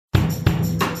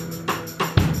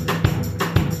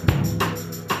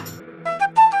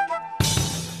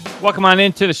Welcome on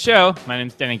into the show. My name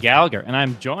is Danny Gallagher, and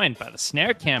I'm joined by the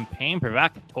Snare Campaign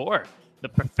Provocateur, the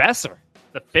professor,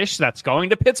 the fish that's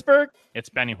going to Pittsburgh. It's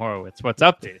Benny Horowitz. What's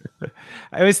up, dude?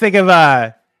 I always think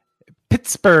of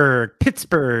Pittsburgh.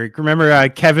 Remember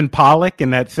Kevin Pollak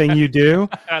and That Thing You Do?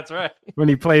 That's right. When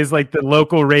he plays like the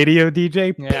local radio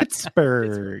DJ. Yeah.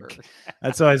 Pittsburgh.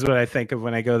 That's always what I think of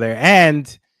when I go there.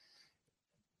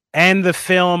 And the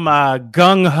film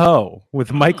Gung Ho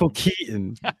with Michael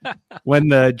Keaton, when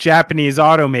the Japanese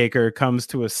automaker comes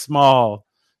to a small,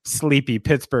 sleepy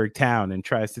Pittsburgh town and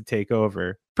tries to take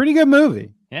over. Pretty good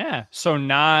movie. Yeah. So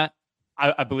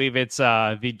I believe it's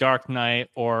The Dark Knight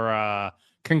or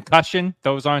Concussion.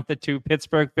 Those aren't the two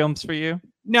Pittsburgh films for you?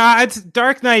 No, it's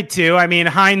Dark Knight too. I mean,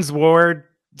 Hines Ward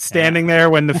standing there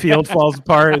when the field falls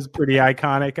apart is pretty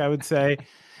iconic, I would say.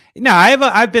 No,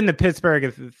 I've been to Pittsburgh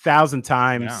 1,000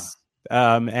 times,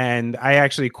 and I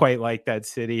actually quite like that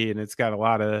city, and it's got a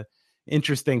lot of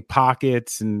interesting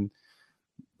pockets. And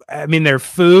I mean, their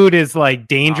food is like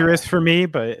dangerous for me,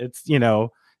 but it's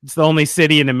it's the only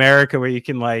city in America where you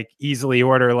can like easily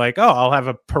order like, oh, I'll have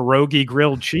a pierogi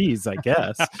grilled cheese, I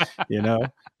guess,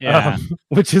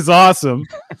 which is awesome.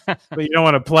 But you don't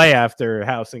want to play after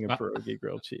housing a pierogi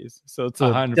grilled cheese, so it's a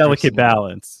 100%. Delicate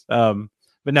balance.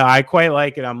 But no, I quite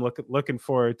like it. I'm looking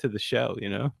forward to the show,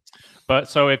 But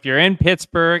so if you're in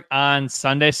Pittsburgh on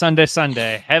Sunday,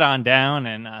 head on down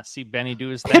and see Benny do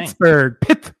his thing. Pittsburgh.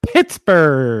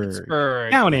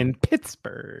 Down in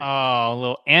Pittsburgh. Oh, a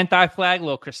little anti-flag, a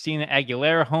little Christina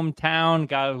Aguilera hometown.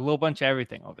 Got a little bunch of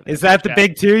everything over there. Is that the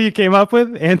big two you came up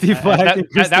with? Anti-flag? That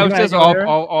was just off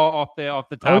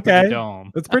the top of the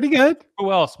dome. That's pretty good.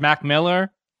 Who else? Mac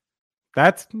Miller.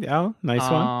 That's nice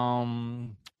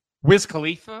one. Wiz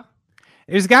Khalifa.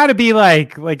 There's got to be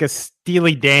like a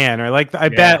Steely Dan or like I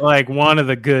bet like one of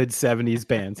the good 70s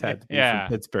bands had to be from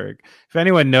Pittsburgh. If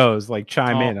anyone knows, like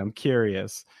chime in. I'm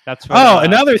curious. That's what,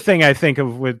 another thing I think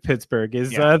of with Pittsburgh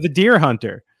is the Deer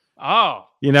Hunter. Oh,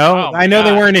 I know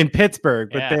they weren't in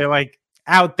Pittsburgh, but they're like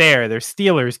out there. They're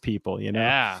Steelers people,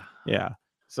 Yeah.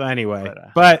 So anyway,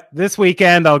 but this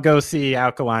weekend I'll go see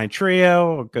Alkaline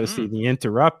Trio. I'll go see the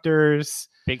Interrupters.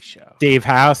 Big show. Dave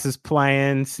House is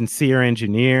playing. Sincere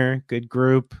Engineer, good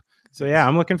group. So yeah,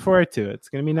 I'm looking forward to it. It's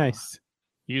gonna be nice.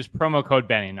 Use promo code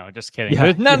Benny. No, just kidding.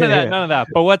 There's none of that.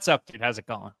 But what's up, dude? How's it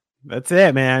going? That's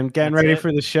it, man. Getting ready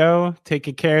for the show.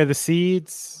 Taking care of the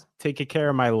seeds. Taking care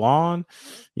of my lawn.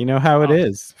 You know how it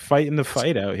is. Fighting the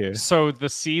fight out here. So the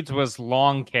seeds was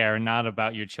lawn care, not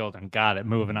about your children. Got it.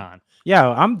 Moving on. Yeah,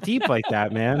 I'm deep like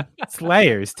that, man. It's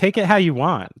layers. Take it how you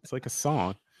want. It's like a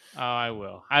song. Oh, I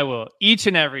will. Each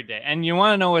and every day. And you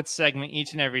want to know what segment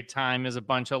each and every time is a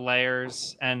bunch of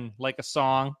layers and like a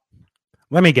song?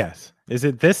 Let me guess. Is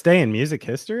it This Day in Music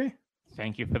History?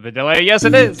 Thank you for the delay. Yes,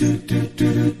 it is.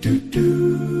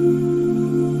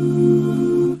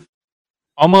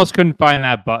 Almost couldn't find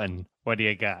that button. What do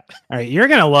you got? All right, you're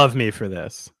going to love me for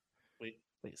this. Please,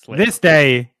 this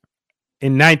day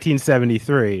in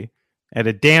 1973, at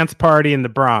a dance party in the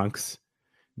Bronx,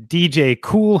 DJ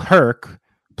Kool Herc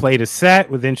played a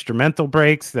set with instrumental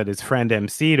breaks that his friend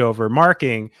emceed over,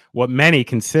 marking what many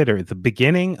consider the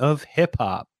beginning of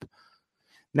hip-hop.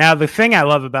 Now, the thing I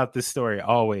love about this story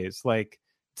always, like,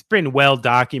 it's been well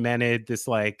documented, this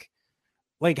like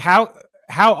how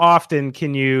often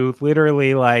can you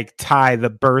literally like tie the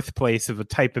birthplace of a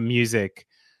type of music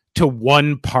to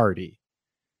one party?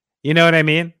 You know what I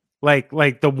mean? Like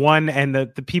the one and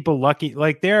the people lucky,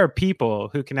 like there are people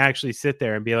who can actually sit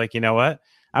there and be like, you know what?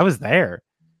 I was there.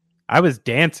 I was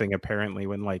dancing apparently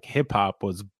when like hip hop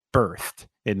was birthed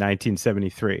in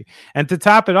 1973. And to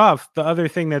top it off, the other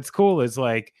thing that's cool is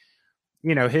like,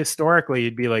 historically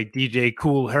you'd be like DJ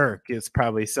Kool Herc is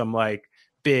probably some like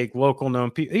big local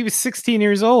known people. He was 16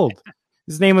 years old.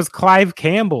 His name was Clive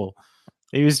Campbell.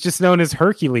 He was just known as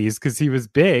Hercules because he was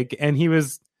big, and he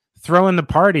was throwing the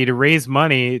party to raise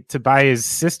money to buy his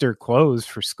sister clothes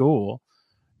for school.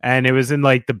 And it was in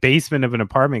like the basement of an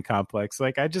apartment complex.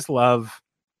 Like, I just love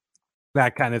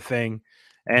that kind of thing.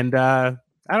 And I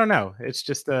don't know. It's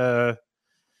just a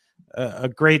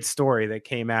great story that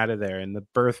came out of there, and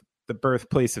the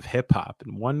birthplace of hip hop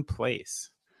in one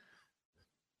place.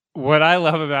 What I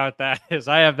love about that is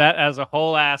I have that as a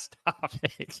whole ass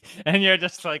topic, and you're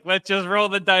just like, let's just roll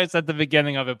the dice at the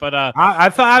beginning of it. But I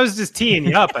thought I was just teeing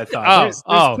you up. I thought there's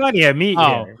plenty of meat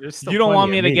here. You don't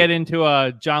want me to get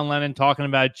into John Lennon talking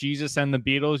about Jesus and the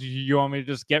Beatles? You want me to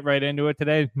just get right into it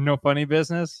today? No funny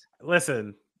business.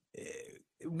 Listen,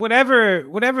 whatever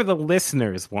the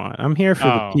listeners want, I'm here for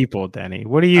the people. Denny,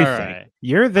 what do you think? Right.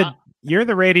 You're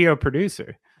the radio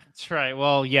producer. That's right.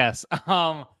 Well, yes.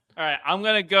 All right, I'm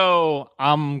gonna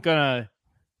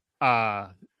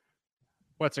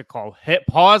what's it called?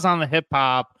 Pause on the hip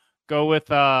hop. Go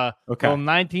with Okay.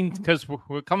 19 because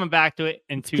we're coming back to it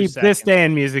in Let's 2 keep seconds. this day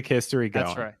in music history going.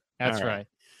 That's right. That's All right.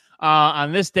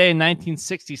 On this day in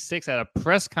 1966, at a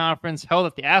press conference held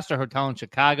at the Astor Hotel in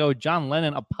Chicago, John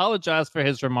Lennon apologized for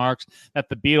his remarks that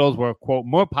the Beatles were, quote,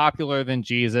 more popular than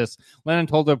Jesus. Lennon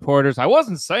told the reporters, I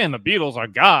wasn't saying the Beatles are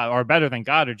God or better than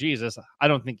God or Jesus. I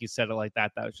don't think he said it like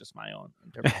that. That was just my own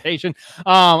interpretation.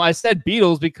 I said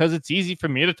Beatles because it's easy for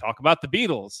me to talk about the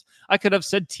Beatles. I could have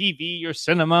said TV or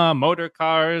cinema, motor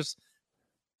cars,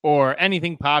 or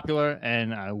anything popular,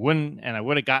 and I would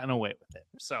have gotten away with it.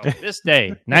 So this day,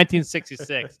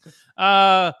 1966,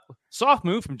 soft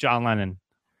move from John Lennon.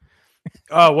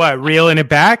 Oh, what? Reeling it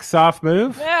back? Soft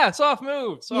move? Yeah, soft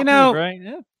move. Soft move, right?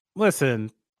 Yeah.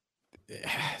 Listen,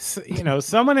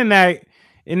 someone in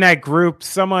that group,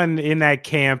 someone in that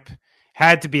camp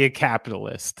had to be a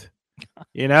capitalist,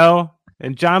 and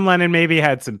John Lennon maybe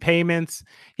had some payments.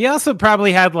 He also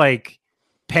probably had like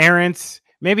parents,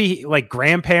 maybe like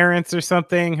grandparents or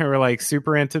something, who were like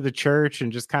super into the church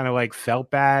and just kind of like felt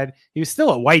bad. He was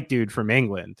still a white dude from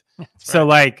England. So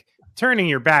like turning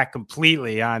your back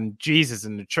completely on Jesus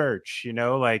and the church,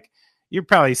 like you're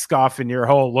probably scoffing your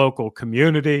whole local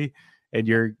community and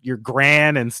your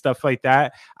gran and stuff like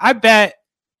that. I bet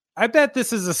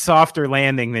this is a softer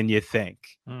landing than you think.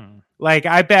 Like,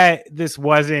 I bet this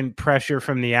wasn't pressure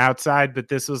from the outside, but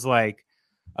this was like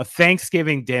a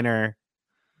Thanksgiving dinner,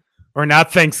 or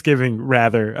not Thanksgiving,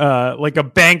 rather, like a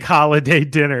bank holiday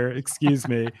dinner, excuse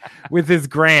me, with his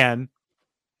gran,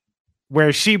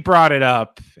 where she brought it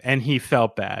up and he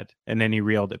felt bad and then he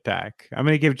reeled it back. I'm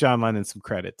going to give John Lennon some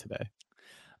credit today.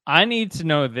 I need to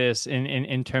know this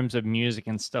in terms of music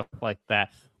and stuff like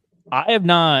that. I have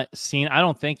not seen, I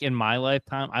don't think in my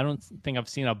lifetime, I don't think I've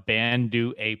seen a band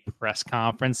do a press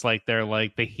conference like they're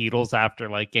like the Heatles after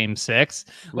like Game 6,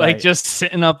 like just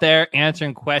sitting up there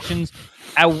answering questions.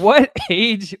 At what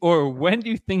age or when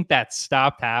do you think that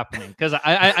stopped happening? Because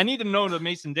I need to know the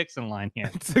Mason-Dixon line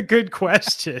here. It's a good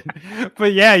question.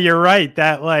 But yeah, you're right.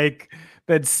 That like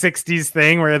that 60s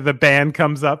thing where the band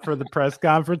comes up for the press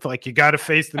conference, like, you got to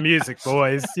face the music,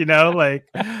 boys, like,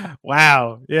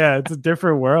 wow. Yeah, it's a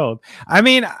different world. I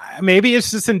mean, maybe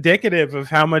it's just indicative of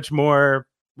how much more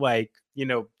like,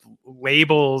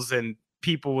 labels and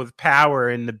people with power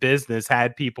in the business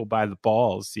had people by the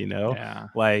balls, Yeah.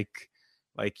 Like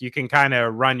you can kind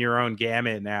of run your own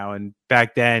gamut now. And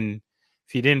back then,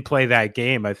 if you didn't play that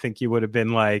game, I think you would have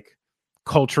been like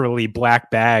culturally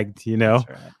black bagged, That's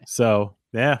right. So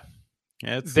yeah.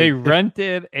 They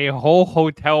rented a whole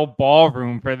hotel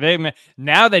ballroom for them.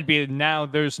 Now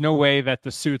there's no way that the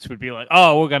suits would be like,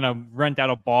 oh, we're gonna rent out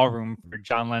a ballroom for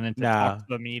John Lennon to talk to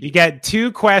the media. You get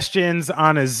 2 questions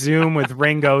on a Zoom with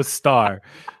Ringo Starr.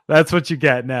 That's what you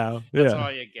get now. That's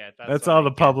all you get. That's all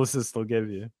the publicists will give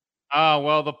you.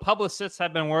 Well, the publicists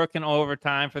have been working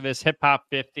overtime for this Hip Hop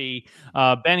 50.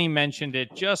 Benny mentioned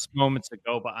it just moments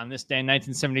ago, but on this day in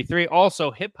 1973,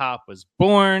 also hip hop was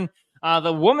born.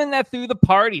 The woman that threw the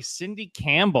party, Cindy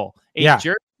Campbell, a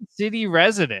Jersey City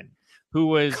resident who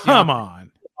was up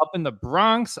in the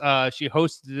Bronx. She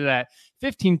hosted it at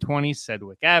 1520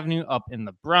 Sedgwick Avenue up in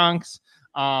the Bronx.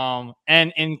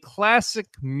 And in classic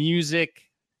music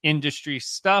industry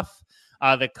stuff,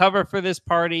 the cover for this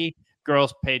party,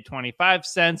 girls paid 25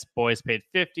 cents, boys paid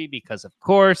 50 because of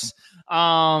course.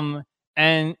 And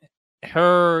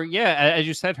her, as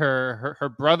you said,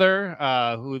 her brother,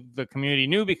 who the community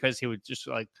knew because he would just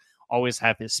like always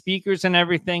have his speakers and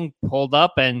everything pulled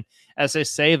up. And as I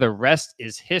say, the rest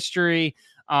is history.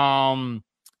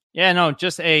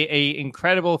 Just a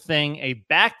incredible thing, a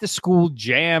back to school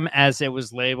jam, as it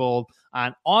was labeled,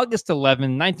 on August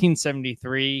 11,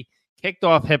 1973, kicked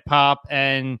off hip hop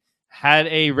and had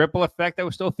a ripple effect that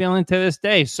we're still feeling to this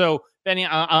day. So, Benny,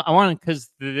 I want to, because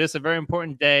this is a very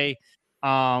important day,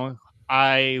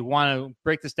 I want to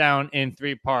break this down in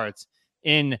 3 parts.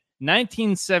 In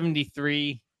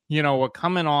 1973, we're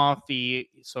coming off the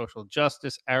social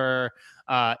justice era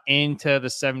into the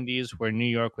 70s where New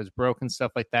York was broke and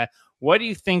stuff like that. What do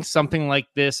you think something like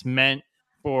this meant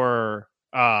for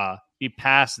the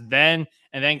past then?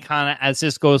 And then kind of as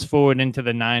this goes forward into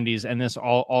the 90s and this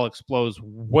all explodes,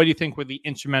 what do you think were the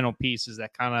instrumental pieces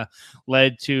that kind of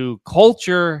led to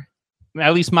culture,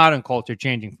 at least modern culture,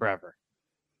 changing forever?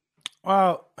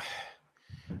 Well,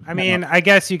 I mean, I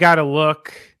guess you got to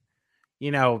look,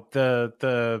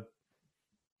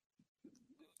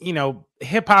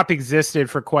 hip hop existed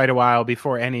for quite a while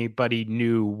before anybody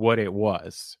knew what it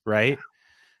was, right?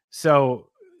 So,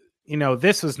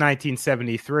 this was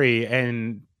 1973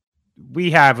 and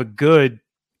we have a good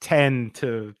 10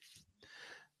 to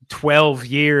 12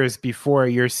 years before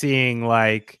you're seeing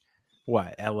like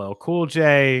what, LL Cool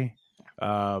J,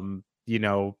 you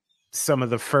know, some of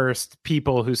the first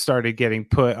people who started getting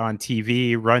put on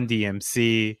TV, Run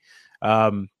DMC,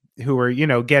 who were, you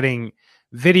know, getting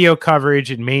video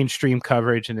coverage and mainstream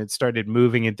coverage, and it started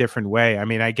moving a different way. I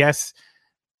mean, I guess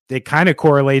it kind of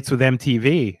correlates with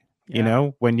MTV, you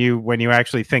know, when you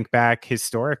actually think back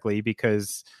historically,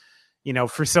 because, you know,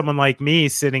 for someone like me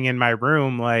sitting in my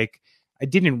room, like, I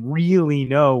didn't really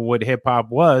know what hip hop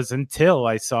was until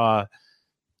I saw,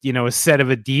 you know, a set of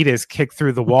Adidas kick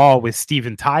through the wall with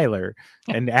Steven Tyler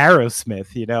and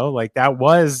Aerosmith, you know, like that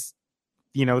was,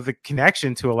 you know, the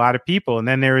connection to a lot of people. And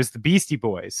then there is the Beastie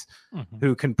Boys,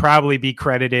 who can probably be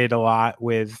credited a lot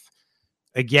with,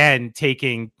 again,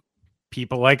 taking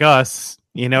people like us,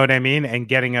 you know what I mean, and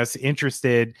getting us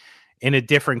interested in a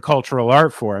different cultural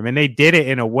art form. And they did it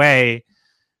in a way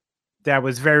that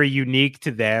was very unique to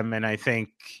them. And I think,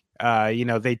 you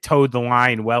know, they towed the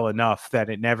line well enough that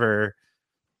it never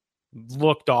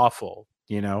looked awful,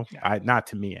 you know, not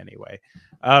to me anyway.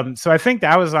 So I think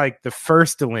that was like the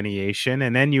first delineation.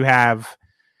 And then you have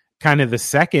kind of the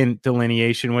second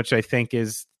delineation, which I think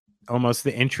is almost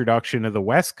the introduction of the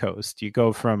West Coast. You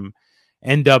go from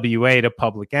NWA to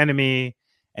Public Enemy,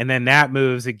 and then that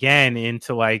moves again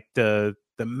into like the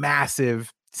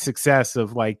massive success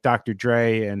of like Dr.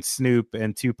 Dre and Snoop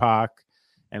and Tupac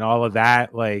and all of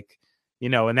that, like, you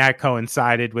know, and that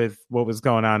coincided with what was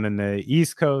going on in the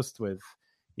East Coast with,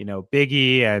 you know,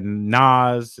 Biggie and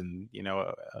Nas and, you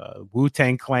know,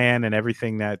 Wu-Tang Clan and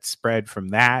everything that spread from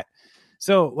that.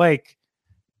 So like,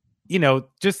 you know,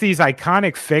 just these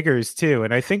iconic figures too.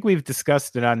 And I think we've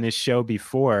discussed it on this show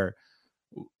before.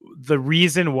 The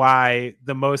reason why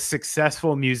the most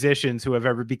successful musicians who have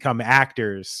ever become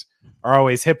actors are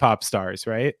always hip hop stars,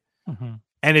 right?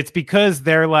 And it's because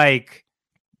they're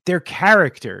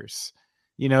characters,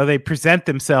 you know, they present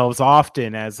themselves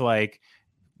often as like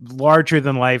larger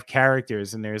than life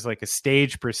characters. And there's like a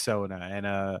stage persona and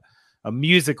a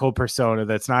musical persona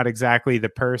that's not exactly the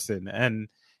person. And,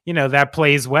 you know, that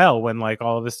plays well when like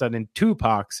all of a sudden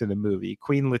Tupac's in a movie,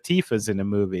 Queen Latifah's in a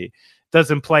movie.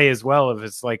 Doesn't play as well if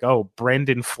it's like, oh,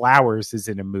 Brendan Flowers is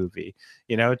in a movie,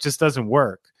 you know, it just doesn't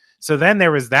work. So then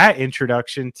there was that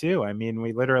introduction too. I mean,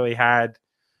 we literally had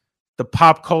the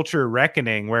pop culture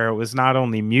reckoning where it was not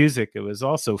only music, it was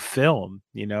also film,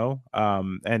 you know,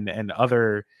 and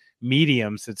other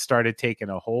mediums that started taking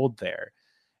a hold there.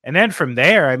 And then from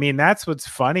there, I mean, that's what's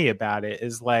funny about it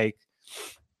is like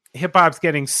hip hop's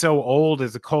getting so old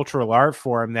as a cultural art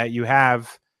form that you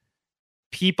have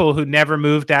people who never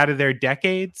moved out of their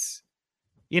decades,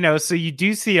 you know, so you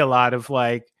do see a lot of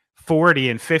like 40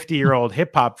 and 50-year-old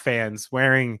hip hop fans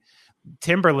wearing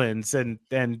Timberlands and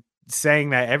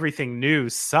saying that everything new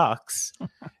sucks.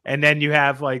 And then you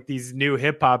have like these new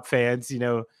hip hop fans, you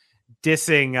know,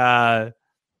 dissing,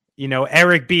 you know,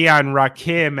 Eric B on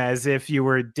Rakim as if you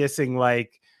were dissing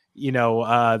like, you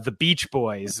know, the Beach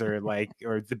Boys or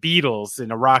the Beatles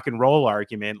in a rock and roll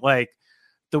argument. Like,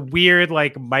 the weird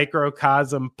like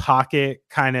microcosm pocket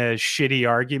kind of shitty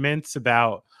arguments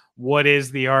about what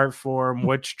is the art form,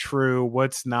 what's true,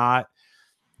 what's not,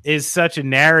 is such a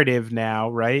narrative now,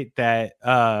 right? That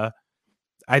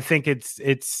I think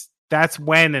that's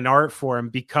when an art form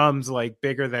becomes like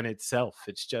bigger than itself.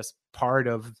 It's just part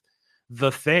of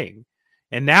the thing.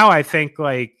 And now I think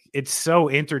like it's so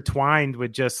intertwined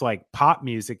with just like pop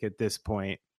music at this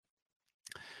point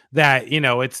that, you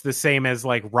know, it's the same as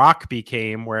like rock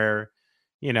became, where,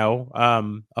 you know,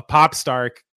 a pop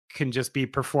star can just be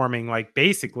performing like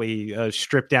basically a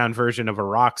stripped down version of a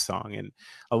rock song. And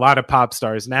a lot of pop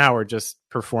stars now are just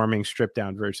performing stripped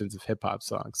down versions of hip hop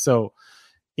songs. So,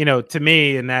 you know, to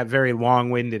me, in that very long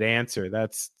winded answer,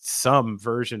 that's some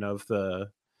version of the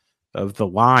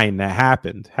line that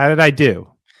happened. How did I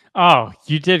do? Oh,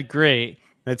 you did great.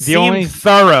 It seemed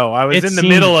thorough. I was in the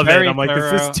middle of it. I'm like,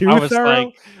 thorough. Is this too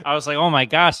thorough? I was like, oh my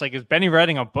gosh, like, is Benny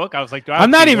writing a book? I was like, I'm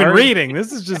not even reading.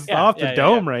 This is just off the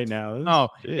dome right now. Oh,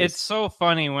 it's so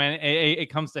funny when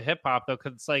it comes to hip hop though,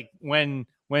 because it's like when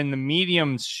the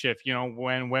mediums shift, you know,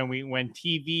 when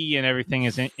TV and everything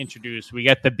is introduced, we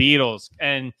get the Beatles,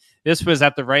 and this was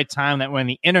at the right time that when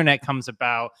the internet comes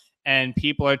about and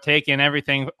people are taking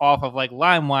everything off of like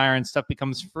LimeWire and stuff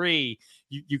becomes free,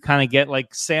 you kind of get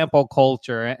like sample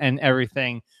culture and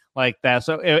everything like that.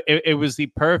 So it was the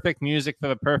perfect music for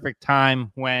the perfect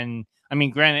time when, I mean,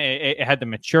 granted, it had to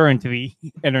mature into the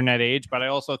internet age, but I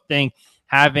also think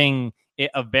having it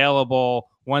available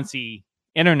once the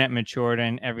internet matured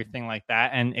and everything like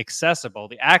that and accessible,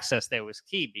 the access there was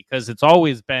key, because it's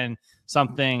always been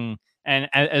something And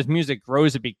as music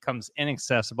grows, it becomes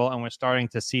inaccessible, and we're starting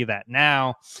to see that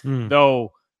now, Mm.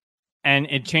 though. And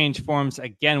it changed forms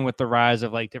again with the rise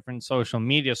of like different social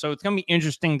media. So it's going to be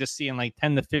interesting to see in like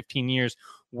 10 to 15 years,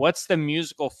 what's the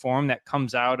musical form that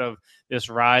comes out of this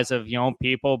rise of, you know,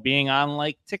 people being on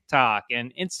like TikTok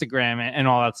and Instagram and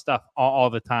all that stuff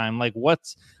all the time. Like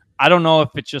I don't know if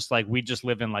it's just like we just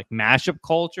live in like mashup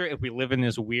culture, if we live in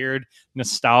this weird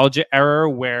nostalgia era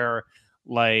where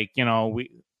like, you know,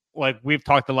 we've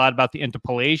talked a lot about the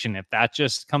interpolation, if that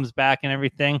just comes back and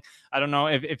everything. I don't know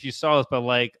if you saw this, but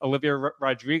like Olivia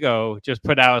Rodrigo just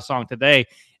put out a song today,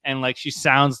 and like she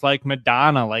sounds like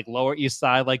Madonna, like Lower East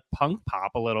Side, like punk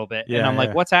pop a little bit. And I'm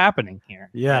like, what's happening here?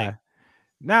 Yeah. Like,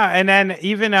 no, and then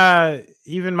even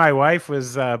my wife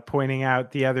was pointing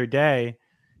out the other day,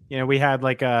 you know, we had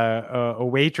like a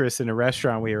waitress in a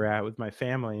restaurant we were at with my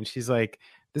family, and she's like,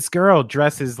 this girl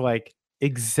dresses like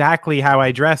exactly how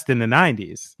I dressed in the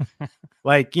 90s.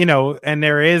 Like, you know, and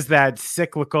there is that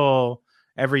cyclical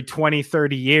every 20,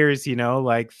 30 years, you know,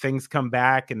 like things come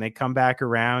back and they come back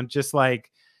around, just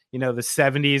like, you know, the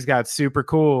 70s got super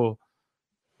cool,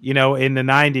 you know, in the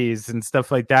 90s and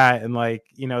stuff like that. And like,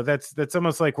 you know, that's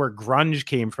almost like where grunge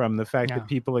came from, the fact that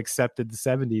people accepted the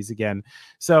 70s again.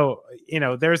 So, you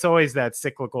know, there's always that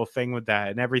cyclical thing with that,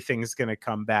 and everything's going to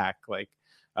come back. Like,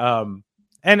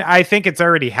 and I think it's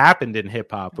already happened in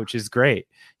hip hop, which is great.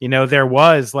 You know, there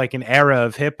was like an era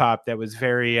of hip hop that was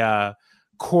very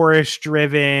chorus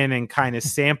driven and kind of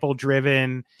sample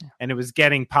driven, and it was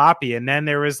getting poppy. And then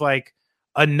there was like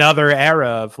another era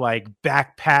of like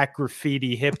backpack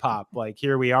graffiti hip hop. Like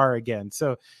here we are again.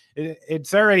 So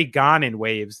it's already gone in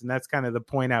waves. And that's kind of the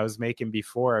point I was making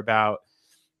before about,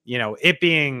 you know, it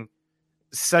being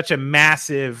such a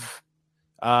massive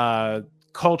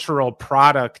cultural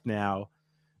product now,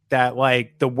 that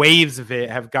like the waves of it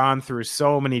have gone through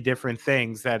so many different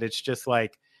things that it's just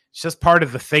like, it's just part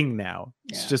of the thing now.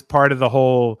 It's just part of the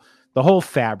whole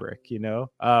fabric, you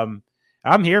know?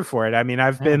 I'm here for it. I mean,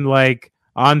 I've been like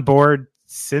on board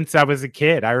since I was a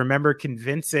kid. I remember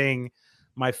convincing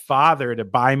my father to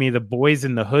buy me the Boys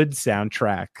in the Hood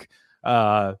soundtrack,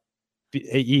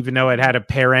 even though it had a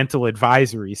parental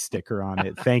advisory sticker on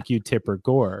it. Thank you, Tipper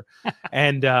Gore.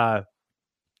 And,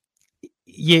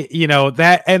 you know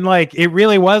that, and like it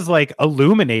really was like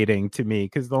illuminating to me,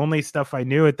 because the only stuff I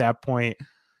knew at that point,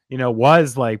 you know,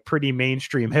 was like pretty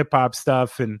mainstream hip hop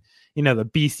stuff, and you know, the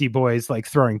Beastie Boys like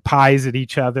throwing pies at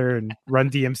each other and Run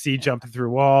DMC jumping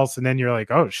through walls, and then you're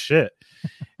like, oh shit.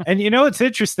 And you know, it's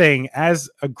interesting, as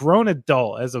a grown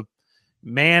adult, as a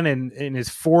man in his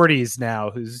 40s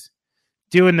now, who's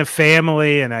doing the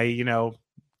family, and I, you know,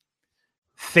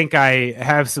 think I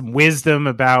have some wisdom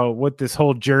about what this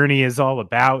whole journey is all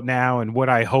about now and what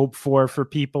I hope for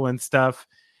people and stuff.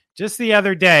 Just the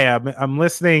other day, I'm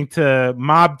listening to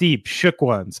Mobb Deep Shook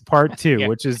Ones Part 2,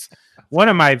 which is one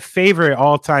of my favorite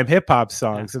all-time hip-hop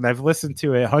songs, and I've listened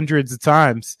to it hundreds of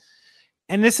times.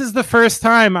 And this is the first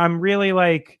time I'm really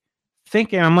like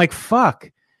thinking, I'm like,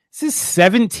 fuck, this is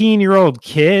 17-year-old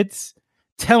kids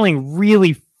telling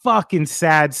really fucking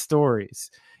sad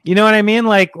stories. You know what I mean?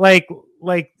 Like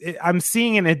I'm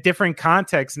seeing in a different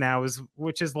context now,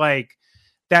 which is like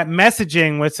that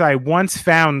messaging, which I once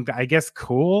found, I guess,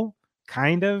 cool,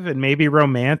 kind of, and maybe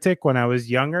romantic when I was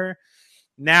younger.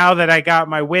 Now that I got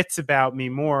my wits about me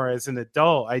more as an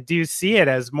adult, I do see it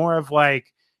as more of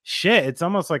like, shit, it's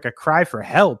almost like a cry for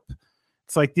help.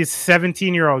 It's like this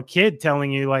 17-year-old kid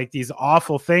telling you like these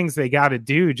awful things they got to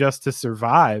do just to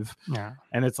survive. Yeah.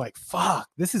 And it's like, fuck,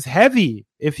 this is heavy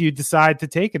if you decide to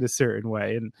take it a certain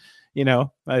way. And, you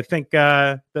know, I think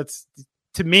that's,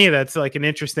 to me, that's like an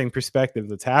interesting perspective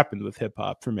that's happened with hip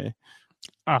hop for me.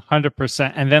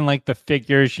 100%. And then like the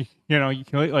figures, you know, you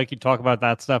can, like, you talk about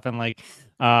that stuff, and like,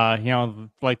 you know,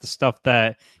 like the stuff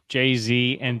that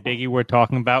Jay-Z and Biggie were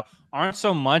talking about aren't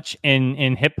so much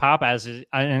in hip hop as is,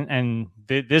 and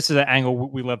this is an angle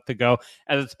we love to go,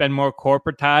 as it's been more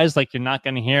corporatized. Like, you're not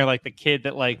going to hear like the kid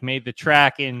that like made the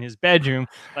track in his bedroom,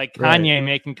 like Kanye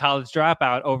making College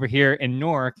Dropout over here in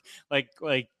Newark.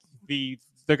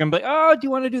 They're going to be like, oh, do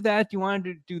you want to do that? Do you want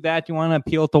to do that? Do you want to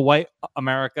appeal to white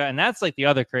America? And that's like the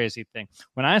other crazy thing.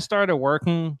 When I started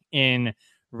working in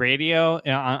radio,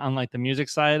 on like the music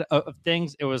side of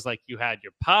things, it was like you had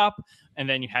your pop, and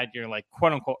then you had your like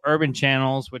quote unquote urban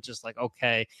channels, which is like,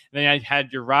 okay. And then I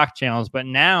had your rock channels. But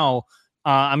now,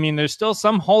 I mean, there's still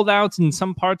some holdouts in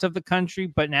some parts of the country,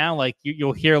 but now like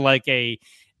you'll hear like a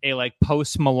like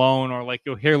Post Malone, or like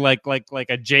you'll hear like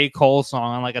a J. Cole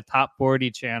song on like a top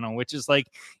 40 channel, which is like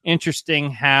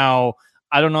interesting. How,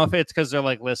 I don't know if it's because they're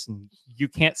like, listen, you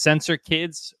can't censor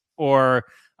kids, or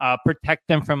protect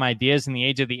them from ideas in the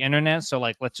age of the internet. So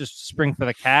like, let's just spring for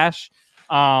the cash.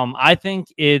 I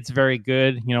think it's very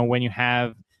good, when you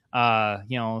have,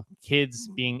 kids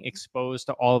being exposed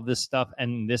to all of this stuff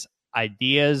and this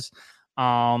ideas,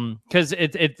 because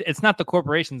it's not the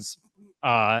corporations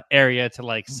area to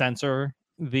like censor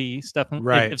the stuff.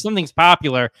 Right. If something's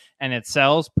popular and it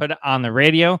sells, put it on the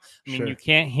radio. I mean, Sure. you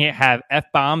can't have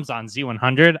F-bombs on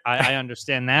Z100. I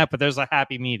understand that, but there's a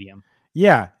happy medium.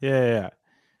 Yeah.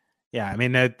 I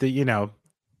mean,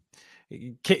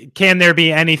 can there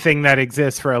be anything that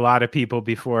exists for a lot of people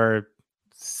before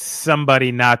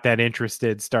somebody not that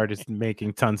interested started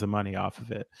making tons of money off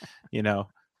of it?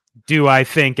 Do I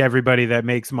think everybody that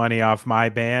makes money off my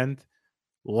band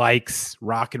likes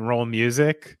rock and roll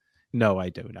music? No, I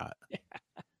do not.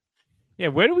 Yeah,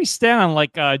 where do we stand on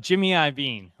like Jimmy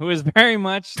Iovine, who is very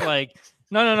much like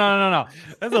no.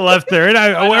 That's a left turn.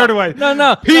 Where do I?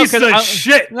 No. Piece of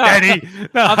shit, Petty.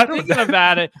 No, I'm thinking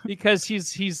about it because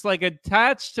he's like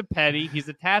attached to Petty. He's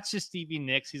attached to Stevie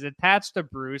Nicks. He's attached to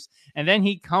Bruce, and then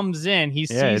he comes in. He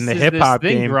sees in the this hip-hop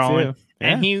thing game growing, too.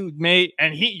 Yeah. and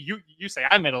you say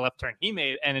I made a left turn. He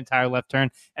made an entire left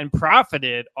turn and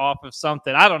profited off of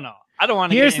something. I don't know. I don't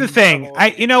want to. Here's the thing.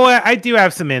 You know what? I do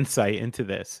have some insight into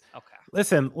this. Okay.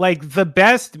 Listen, like the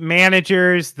best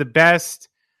managers, the best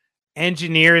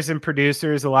engineers and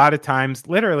producers, a lot of times,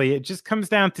 literally, it just comes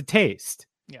down to taste.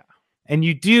 Yeah. And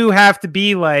you do have to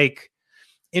be like,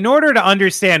 in order to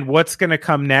understand what's going to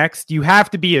come next, you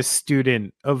have to be a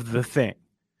student of the thing.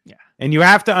 Yeah. And you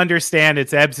have to understand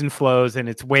its ebbs and flows and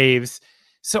its waves.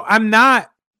 So I'm not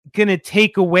going to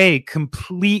take away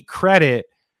complete credit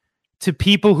to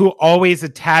people who always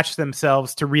attach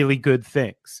themselves to really good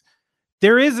things.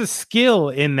 There is a skill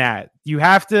in that. You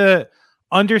have to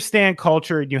understand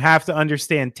culture and you have to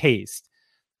understand taste.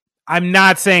 I'm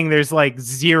not saying there's like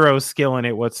zero skill in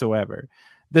it whatsoever.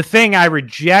 The thing I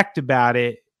reject about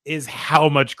it is how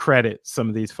much credit some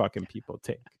of these fucking people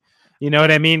take. You know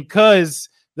what I mean? Because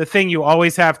the thing you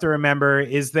always have to remember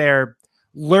is they're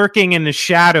lurking in the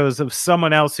shadows of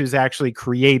someone else who's actually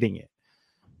creating it.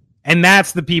 And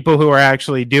that's the people who are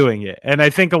actually doing it. And I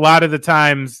think a lot of the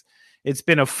times it's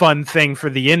been a fun thing for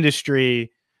the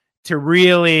industry to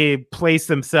really place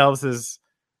themselves as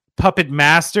puppet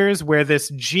masters where this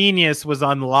genius was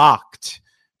unlocked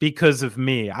because of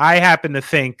me. I happen to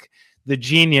think the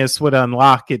genius would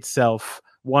unlock itself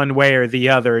one way or the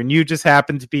other, and you just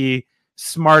happen to be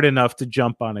smart enough to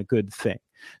jump on a good thing.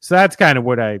 So that's kind of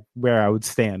where I would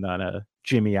stand on a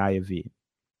Jimmy Iovine.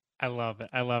 I love it.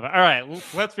 All right,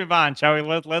 let's move on, shall we?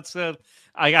 Let's.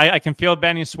 I can feel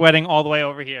Benny sweating all the way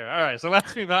over here. All right, so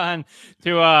let's move on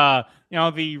to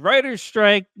the writers'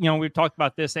 strike. We've talked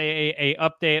about this. A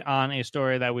update on a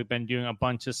story that we've been doing a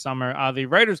bunch this summer. The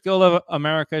Writers Guild of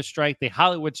America strike, the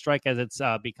Hollywood strike, as it's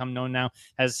become known now,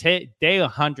 has hit day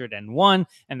 101,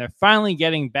 and they're finally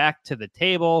getting back to the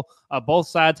table. Both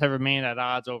sides have remained at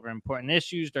odds over important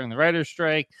issues during the writers'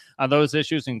 strike. Those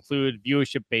issues include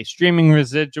viewership-based streaming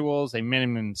residuals, a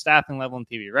minimum staffing level in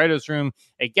TV writers' room,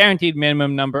 a guaranteed minimum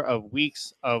number of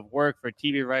weeks of work for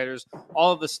TV writers,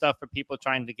 all of the stuff for people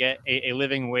trying to get a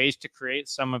living wage to create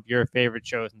some of your favorite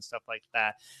shows and stuff like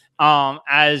that.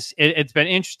 As it's been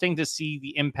interesting to see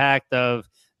the impact of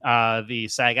the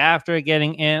SAG-AFTRA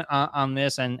getting in on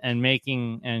this and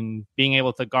making and being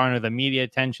able to garner the media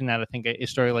attention that I think a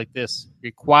story like this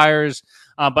requires.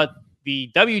 But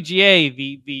the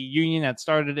WGA, the union that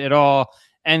started it all,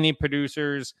 and the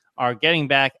producers are getting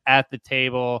back at the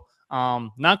table.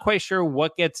 Not quite sure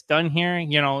what gets done here.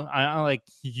 I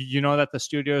that the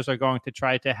studios are going to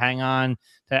try to hang on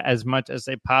to as much as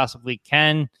they possibly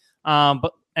can.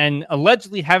 And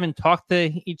allegedly haven't talked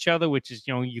to each other, which is,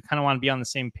 you kind of want to be on the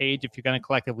same page if you're going to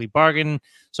collectively bargain.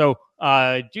 So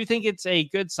do you think it's a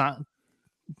good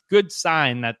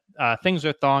sign that things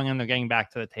are thawing and they're getting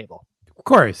back to the table? Of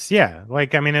course. Yeah.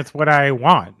 It's what I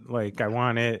want. I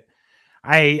want it.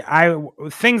 I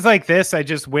things like this, I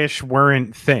just wish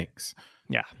weren't things.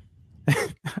 Yeah.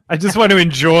 I just want to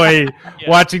enjoy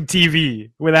watching TV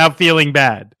without feeling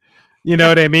bad. You know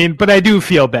what I mean? But I do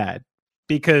feel bad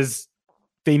because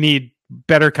they need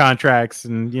better contracts.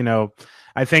 And,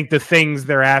 I think the things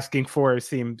they're asking for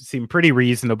seem pretty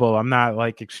reasonable. I'm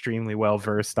not extremely well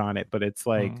versed on it, but it's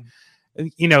I'll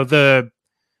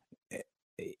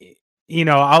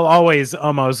always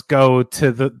almost go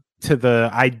to the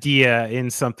idea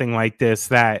in something like this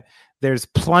that there's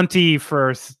plenty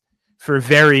for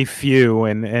very few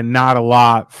and not a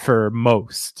lot for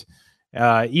most.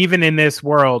 Even in this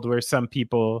world where some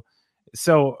people,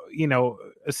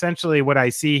 essentially what I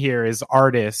see here is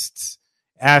artists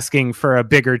asking for a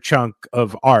bigger chunk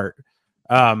of art.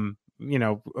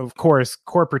 of course,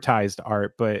 corporatized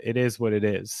art, but it is what it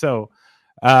is. So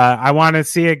I want to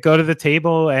see it go to the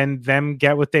table and them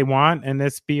get what they want and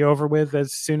this be over with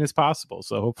as soon as possible.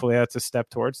 So hopefully that's a step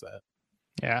towards that.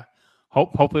 Yeah.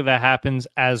 Hopefully that happens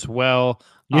as well.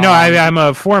 I'm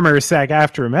a former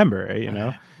SAG-AFTRA member. I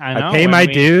know. I pay my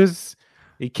dues.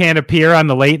 You can't appear on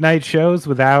the late night shows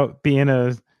without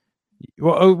being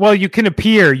well, you can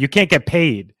appear. You can't get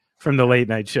paid from the late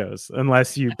night shows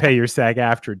unless you pay your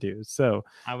SAG-AFTRA dues. So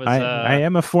I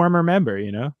am a former member,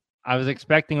 I was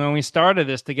expecting when we started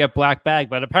this to get black bag,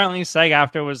 but apparently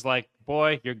SAG-AFTRA was like,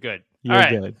 boy, you're good. You're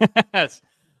good.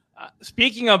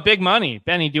 Speaking of big money,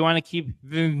 Benny, do you want to keep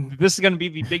this is going to be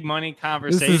the big money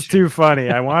conversation? This is too funny.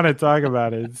 I want to talk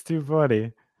about it. It's too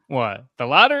funny. What? The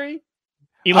lottery?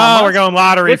 Elon Musk? We're going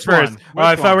lottery first.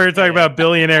 I thought we were talking about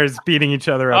billionaires beating each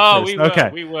other up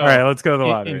first. We will. All right, let's go to the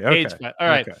lottery. All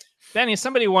right. Okay. Benny,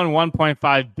 somebody won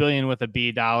 $1.5 billion with a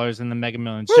B dollars in the Mega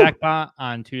Millions jackpot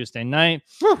on Tuesday night.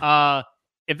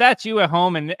 If that's you at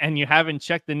home and you haven't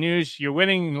checked the news, your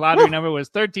winning lottery number was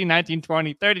 13, 19,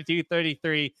 20, 32,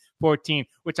 33, 14,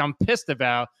 which I'm pissed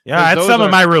about. Yeah, that's some of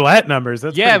my roulette numbers.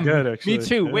 That's pretty good, actually. Me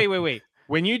too. Yeah. Wait.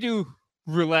 When you do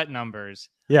roulette numbers,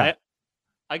 I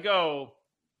go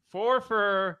 4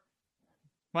 for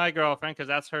my girlfriend because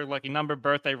that's her lucky number,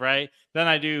 birthday, right? Then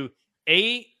I do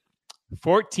 8,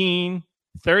 14,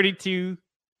 32,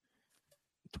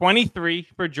 23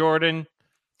 for Jordan,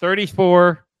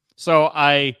 34. So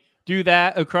I do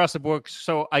that across the board.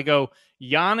 So I go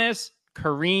Giannis,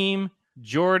 Kareem,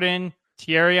 Jordan,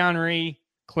 Thierry Henry,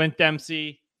 Clint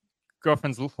Dempsey,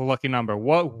 girlfriend's lucky number.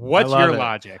 What's your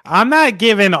logic? I'm not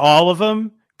giving all of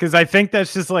them because I think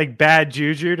that's just like bad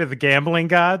juju to the gambling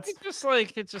gods.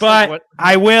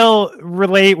 I will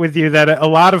relate with you that a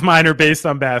lot of mine are based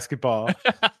on basketball.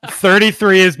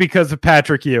 33 is because of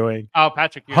Patrick Ewing. Oh,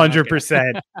 Patrick Ewing.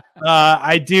 100%.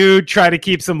 I do try to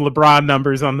keep some LeBron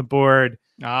numbers on the board.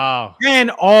 Oh. And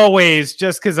always,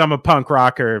 just because I'm a punk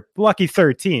rocker, lucky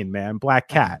 13, man. Black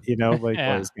Cat, always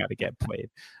got to get played.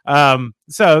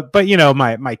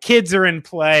 But my kids are in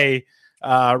play.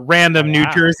 Random New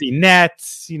Jersey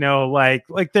Nets,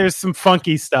 like there's some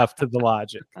funky stuff to the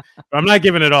logic. But I'm not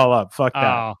giving it all up. Fuck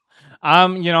that.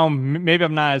 Maybe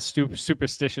I'm not as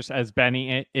superstitious as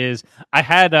Benny is. I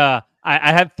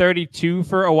had 32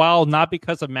 for a while, not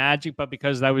because of magic, but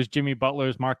because that was Jimmy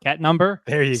Butler's Marquette number.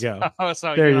 There you go.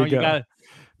 So there you go.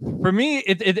 For me,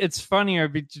 it's funnier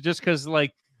just because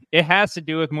it has to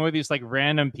do with more of these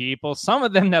random people. Some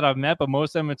of them that I've met, but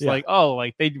most of them it's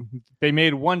they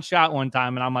made one shot one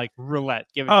time, and I'm like, roulette.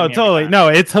 Give it to me totally. No,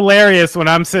 it's hilarious when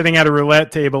I'm sitting at a roulette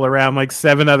table around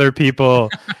 7 other people,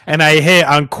 and I hit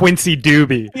on Quincy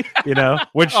Doobie.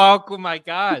 Which oh my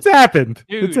gosh, it's happened.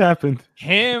 Dude, it's happened.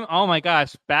 Him, oh my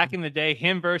gosh, back in the day,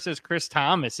 him versus Chris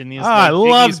Thomas in these. I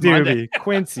love Doobie,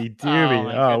 Quincy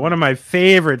Doobie. One of my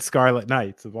favorite Scarlet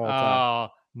Knights of all time.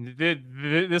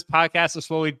 This podcast is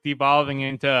slowly devolving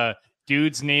into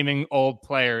dudes naming old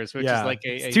players, which is like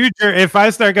if I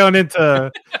start going into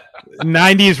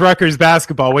 90s Rutgers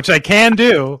basketball, which I can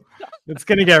do, it's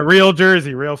going to get real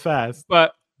Jersey real fast.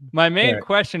 But my main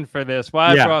question for this,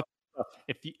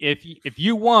 if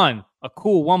you won a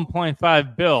cool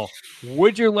 1.5 bill,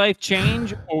 would your life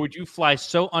change, or would you fly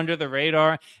so under the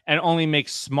radar and only make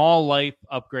small life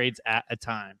upgrades at a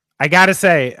time? I gotta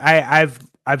say, I've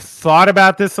thought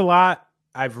about this a lot.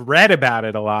 I've read about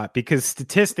it a lot because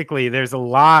statistically, there's a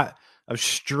lot of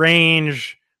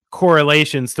strange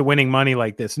correlations to winning money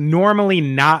like this. Normally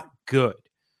not good.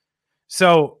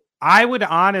 So I would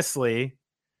honestly,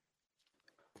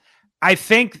 I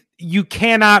think you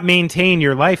cannot maintain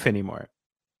your life anymore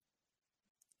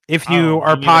if you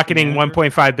are pocketing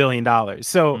 $1.5 billion.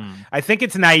 So I think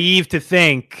it's naive to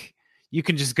think you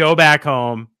can just go back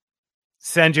home,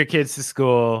 send your kids to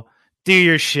school, do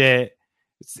your shit,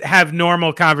 have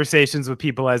normal conversations with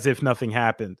people as if nothing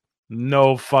happened.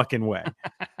 No fucking way.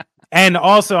 And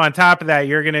also on top of that,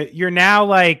 you're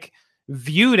now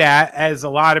viewed as a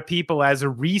lot of people as a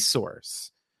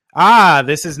resource.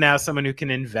 This is now someone who can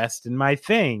invest in my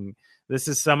thing. This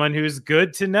is someone who's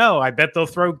good to know. I bet they'll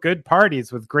throw good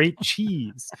parties with great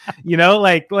cheese.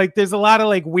 There's a lot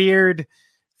of weird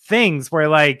things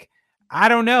where I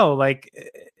don't know,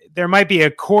 there might be a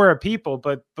core of people,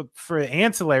 but for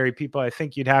ancillary people, I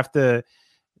think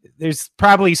there's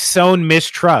probably sown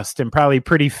mistrust and probably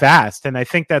pretty fast. And I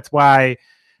think that's why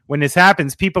when this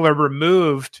happens, people are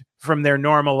removed from their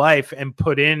normal life and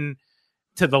put in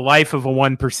to the life of a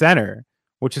 1%er,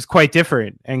 which is quite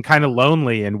different and kind of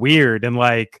lonely and weird. And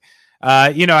I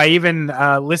even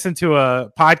listened to a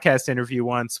podcast interview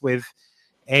once with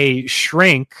a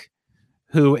shrink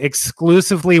who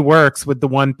exclusively works with the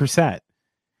 1%.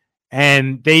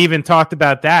 And they even talked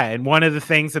about that. And one of the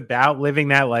things about living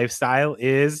that lifestyle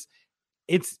is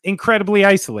it's incredibly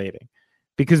isolating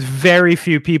because very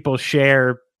few people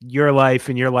share your life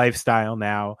and your lifestyle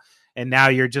now. And now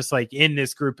you're just like in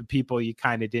this group of people you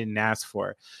kind of didn't ask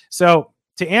for. So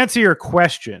to answer your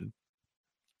question,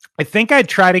 I think I'd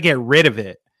try to get rid of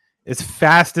it as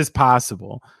fast as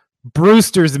possible.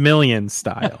 Brewster's Millions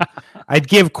style. I'd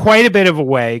give quite a bit of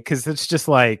away because it's just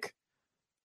like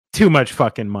too much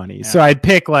fucking money. Yeah. So I'd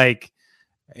pick like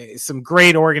some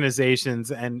great organizations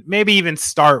and maybe even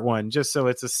start one just so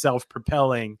it's a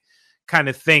self-propelling kind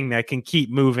of thing that can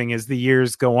keep moving as the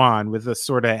years go on with a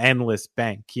sort of endless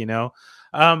bank, you know?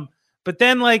 But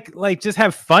then like just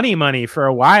have funny money for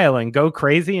a while and go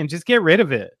crazy and just get rid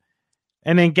of it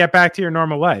and then get back to your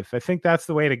normal life. I think that's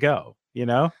the way to go, you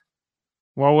know?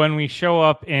 Well, when we show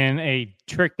up in a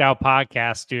tricked out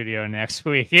podcast studio next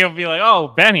week, he'll be like, "Oh,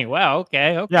 Benny, well,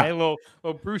 okay, yeah. little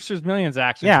Brewster's Millions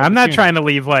action." Yeah, I'm not trying to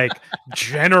leave like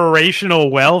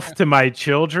generational wealth to my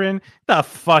children. Get the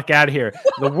fuck out of here.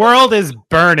 The world is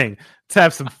burning. Let's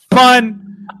have some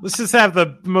fun. Let's just have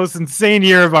the most insane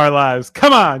year of our lives.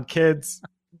 Come on, kids.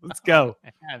 Let's go.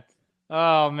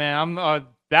 Oh man,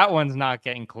 that one's not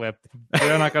getting clipped.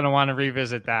 They're not going to want to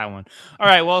revisit that one. All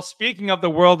right. Well, speaking of the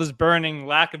world is burning,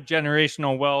 lack of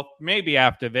generational wealth, maybe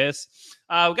after this,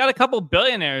 we got a couple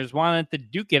billionaires wanted to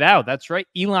duke it out. That's right.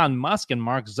 Elon Musk and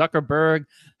Mark Zuckerberg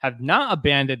have not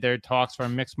abandoned their talks for a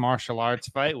mixed martial arts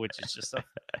fight, which is just a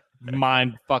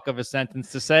mind fuck of a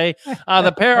sentence to say.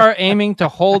 The pair are aiming to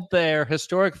hold their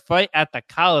historic fight at the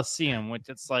Colosseum, which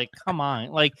it's like, come on,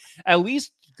 like at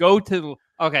least go to,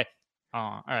 okay.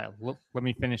 All right, let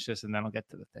me finish this and then I'll get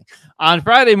to the thing. On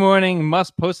Friday morning,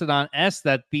 Musk posted on S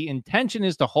that the intention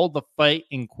is to hold the fight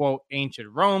in, quote, ancient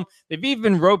Rome. They've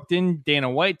even roped in Dana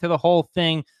White to the whole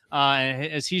thing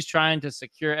as he's trying to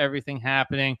secure everything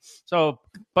happening. So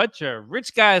bunch of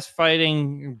rich guys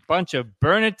fighting, bunch of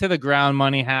burn it to the ground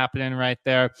money happening right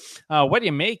there. What do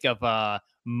you make of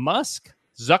Musk,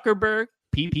 Zuckerberg,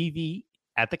 PPV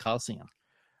at the Colosseum?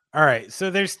 All right,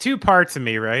 so there's two parts of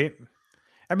me, right?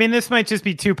 I mean, this might just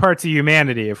be two parts of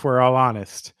humanity, if we're all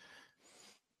honest.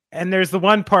 And there's the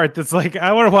one part that's like,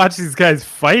 I want to watch these guys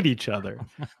fight each other,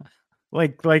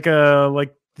 like the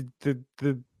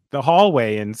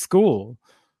hallway in school,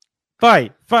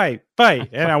 fight,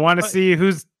 and I want to see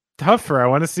who's tougher. I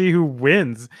want to see who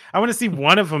wins. I want to see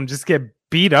one of them just get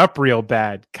beat up real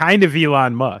bad, kind of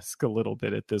Elon Musk a little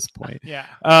bit at this point. Yeah.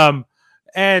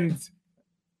 And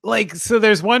like, so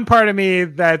there's one part of me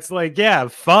that's like, yeah,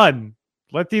 fun.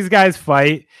 Let these guys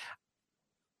fight.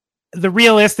 The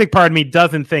realistic part of me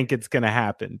doesn't think it's going to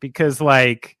happen because,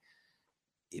 like,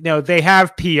 you know, they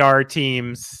have PR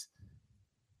teams.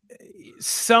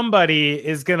 Somebody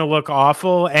is going to look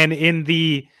awful. And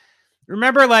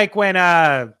remember like when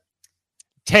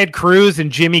Ted Cruz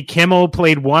and Jimmy Kimmel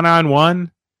played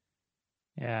one-on-one?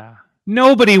 Yeah.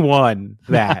 Nobody won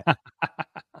that.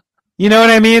 You know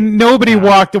what I mean? Nobody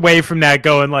walked away from that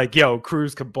going like, yo,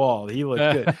 Cruz could ball. He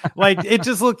looked good. Like, it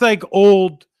just looked like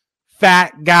old,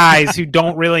 fat guys who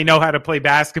don't really know how to play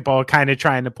basketball kind of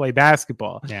trying to play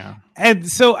basketball. Yeah. And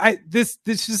so this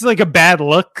is like a bad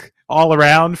look all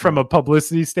around from a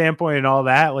publicity standpoint and all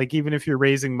that. Like, even if you're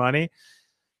raising money.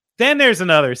 Then there's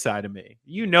another side of me.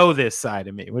 You know this side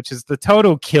of me, which is the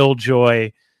total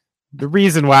killjoy. The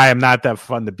reason why I'm not that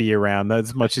fun to be around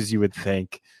as much as you would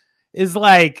think is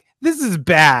like, this is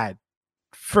bad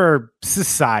for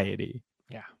society.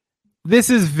 Yeah. This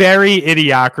is very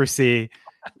idiocracy.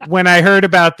 When I heard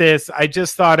about this, I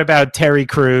just thought about Terry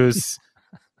Crews,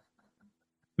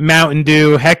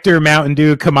 Hector Mountain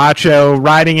Dew Camacho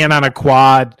riding in on a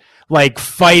quad, like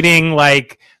fighting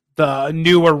like the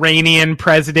new Iranian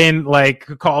president, like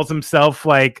who calls himself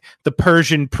like the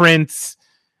Persian prince.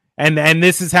 And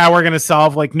this is how we're going to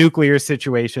solve like nuclear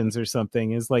situations or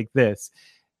something, is like this.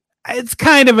 It's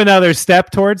kind of another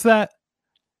step towards that,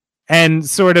 and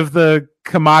sort of the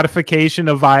commodification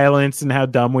of violence and how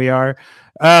dumb we are.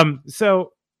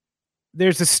 So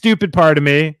there's a stupid part of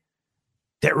me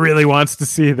that really wants to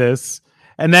see this.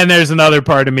 And then there's another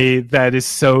part of me that is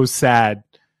so sad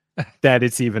that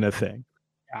it's even a thing.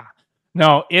 Yeah.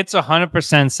 No, it's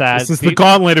 100% sad. This is the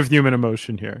gauntlet of human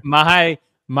emotion here.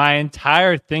 My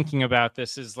entire thinking about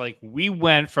this is like, we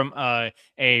went from a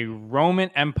Roman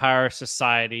Empire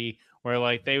society where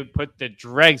like they would put the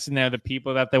dregs in there, the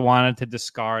people that they wanted to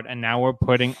discard, and now we're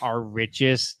putting our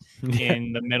richest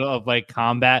in the middle of like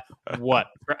combat. What?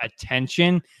 For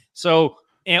attention? So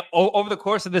And over the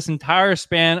course of this entire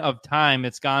span of time,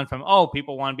 it's gone from,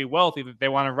 people want to be wealthy, they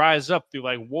want to rise up through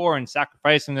like war and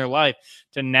sacrificing their life,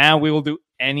 to now we will do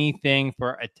anything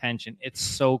for attention. It's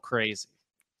so crazy.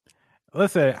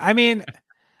 Listen, I mean,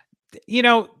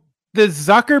 the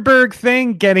Zuckerberg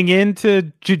thing, getting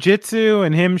into jiu-jitsu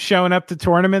and him showing up to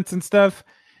tournaments and stuff,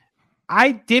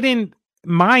 I didn't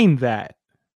mind that.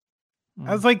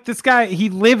 I was like, this guy, he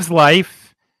lives life.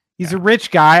 He's a rich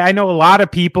guy. I know a lot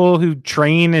of people who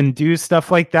train and do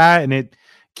stuff like that, and it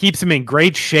keeps him in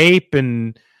great shape.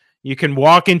 And you can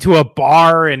walk into a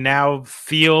bar and now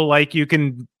feel like you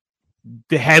can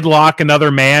headlock another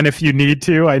man if you need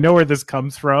to. I know where this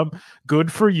comes from.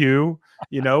 Good for you.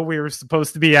 We were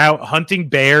supposed to be out hunting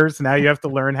bears. Now you have to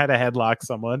learn how to headlock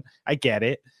someone. I get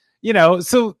it.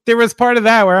 So there was part of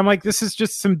that where I'm like, this is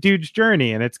just some dude's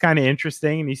journey, and it's kind of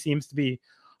interesting. And he seems to be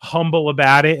humble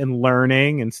about it and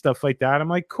learning and stuff like that. I'm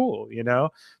like, cool,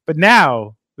 but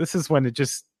now this is when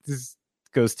this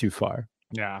goes too far.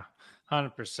 Yeah,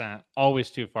 100%. Always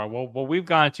too far. Well, we've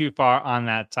gone too far on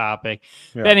that topic.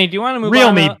 Yeah. Benny, do you want to move reel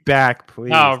on? Me back,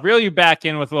 please. Oh, reel you back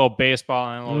in with a little baseball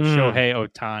and a little Shohei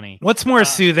Ohtani. What's more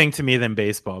soothing to me than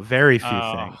baseball? Very few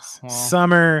things. Well,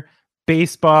 summer,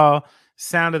 baseball,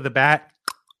 sound of the bat.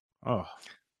 Oh.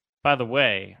 By the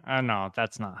way, no,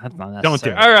 that's not necessary. Don't do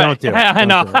it. All right. Don't do it. I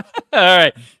know. All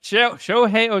right.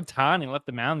 Shohei Ohtani left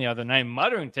the mound the other night,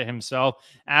 muttering to himself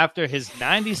after his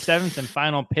 97th and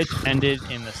final pitch ended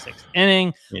in the 6th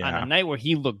inning on a night where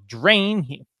he looked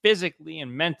drained physically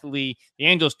and mentally. The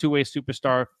Angels' two-way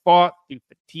superstar fought through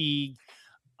fatigue.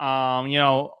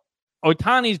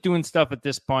 Ohtani's doing stuff at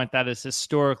this point that is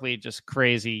historically just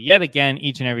crazy. Yet again,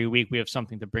 each and every week, we have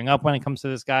something to bring up when it comes to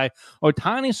this guy.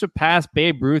 Ohtani surpassed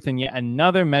Babe Ruth in yet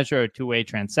another measure of two-way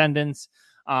transcendence,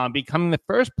 becoming the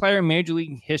first player in Major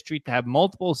League history to have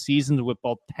multiple seasons with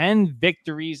both 10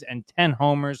 victories and 10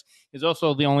 homers. He's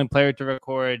also the only player to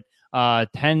record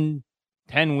 10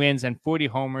 wins and 40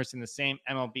 homers in the same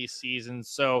MLB season.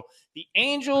 So the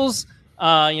Angels,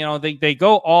 they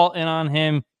go all in on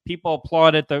him. People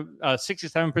applauded. The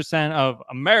 67% of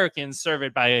Americans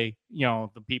surveyed by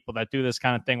the people that do this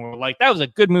kind of thing were like, that was a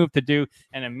good move to do.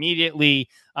 And immediately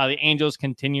the Angels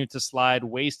continued to slide,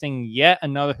 wasting yet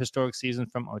another historic season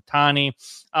from Ohtani.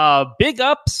 Big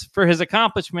ups for his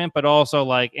accomplishment, but also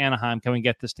like, Anaheim, can we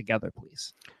get this together,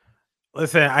 please?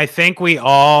 Listen, I think we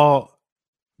all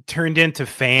turned into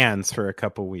fans for a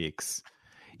couple weeks.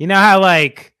 You know how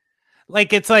like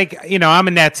it's like, I'm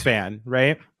a Nets fan,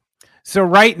 right? So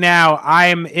right now,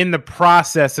 I'm in the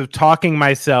process of talking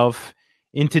myself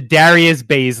into Darius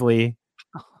Baisley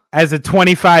as a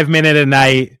 25-minute a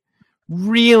night,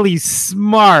 really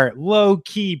smart,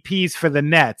 low-key piece for the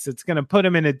Nets. It's going to put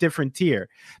him in a different tier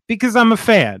because I'm a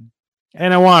fan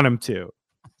and I want him to.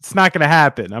 It's not going to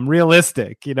happen. I'm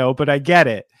realistic, but I get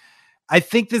it. I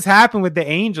think this happened with the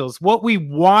Angels. What we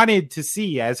wanted to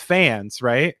see as fans,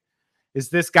 right, is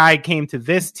this guy came to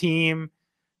this team.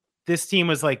 This team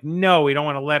was like, no, we don't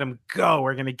want to let him go.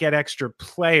 We're going to get extra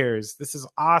players. This is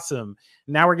awesome.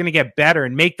 Now we're going to get better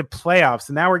and make the playoffs.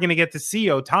 And now we're going to get to see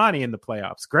Ohtani in the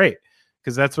playoffs. Great,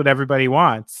 because that's what everybody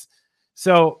wants.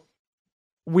 So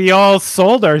we all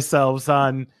sold ourselves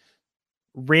on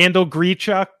Randall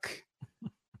Grichuk,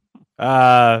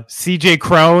 CJ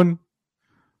Crone,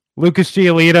 Lucas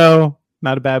Giolito,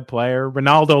 not a bad player,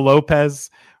 Ronaldo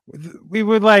Lopez. We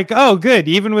would like, oh, good.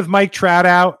 Even with Mike Trout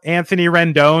out, Anthony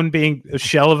Rendon being a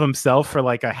shell of himself for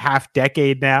like a half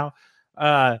decade now.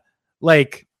 No,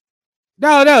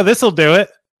 this will do it.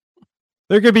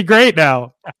 They're going to be great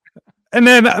now. And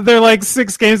then they're like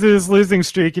 6 games of this losing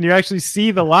streak, and you actually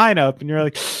see the lineup, and you're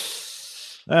like,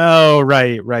 oh,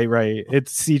 right.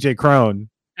 It's CJ Crone.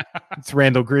 It's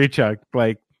Randall Grichuk.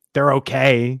 Like, they're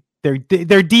okay.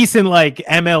 They're decent, like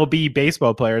MLB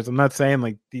baseball players. I'm not saying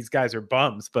like these guys are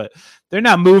bums, but they're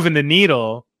not moving the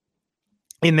needle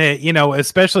in the,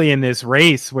 especially in this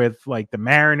race with like the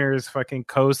Mariners fucking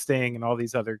coasting and all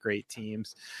these other great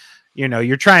teams.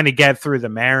 You're trying to get through the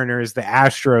Mariners, the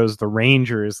Astros, the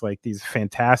Rangers, like these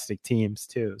fantastic teams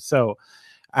too. So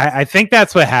I think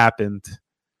that's what happened.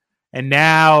 And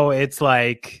now it's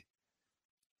like,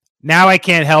 now I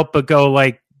can't help but go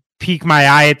like peek my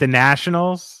eye at the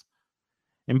Nationals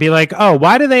and be like, oh,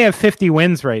 why do they have 50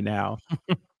 wins right now?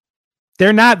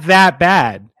 They're not that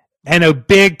bad. And a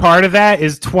big part of that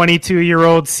is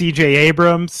 22-year-old CJ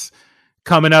Abrams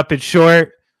coming up at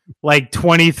short, like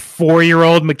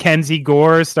 24-year-old Mackenzie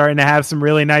Gore starting to have some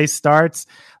really nice starts.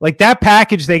 Like that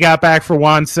package they got back for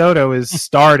Juan Soto is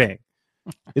starting.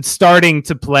 It's starting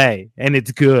to play, and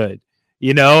it's good,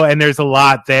 and there's a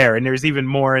lot there, and there's even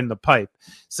more in the pipe.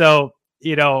 So,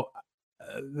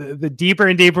 the deeper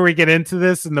and deeper we get into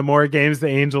this and the more games the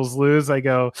Angels lose, I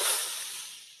go,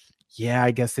 yeah,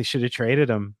 I guess they should have traded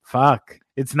him. Fuck.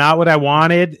 It's not what I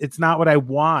wanted. It's not what I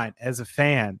want as a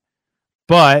fan.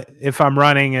 But if I'm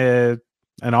running an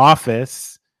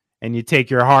office and you take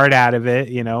your heart out of it,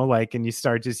 and you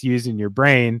start just using your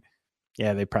brain,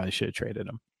 yeah, they probably should have traded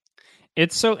him.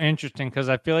 It's so interesting because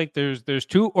I feel like there's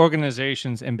two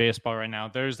organizations in baseball right now.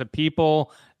 There's the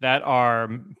people that are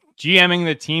GMing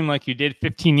the team like you did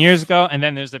 15 years ago, and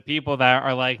then there's the people that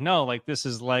are like, no, like this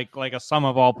is like a sum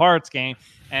of all parts game.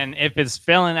 And if it's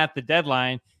failing at the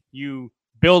deadline, you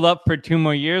build up for 2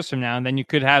 more years from now, and then you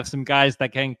could have some guys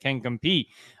that can compete.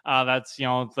 That's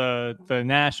the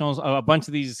Nationals. A bunch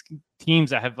of these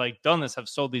teams that have like done this have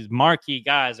sold these marquee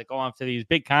guys that go on for these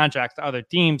big contracts to other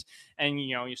teams, and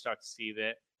you start to see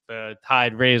that the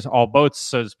tide raise all boats,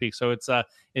 so to speak. So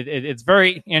it's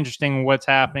very interesting what's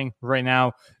happening right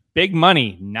now. Big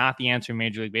money, not the answer in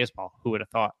Major League Baseball. Who would have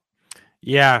thought?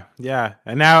 Yeah.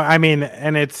 And now, in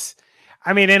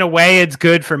a way, it's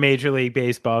good for Major League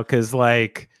Baseball because,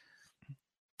 like,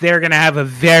 they're going to have a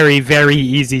very, very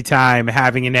easy time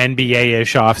having an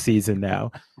NBA-ish offseason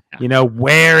now.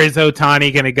 Where is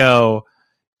Ohtani going to go?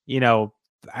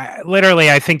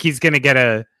 I think he's going to get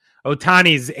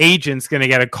Ohtani's agent's going to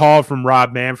get a call from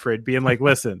Rob Manfred being like,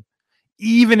 listen,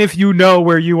 even if you know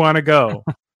where you want to go,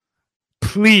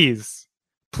 please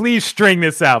string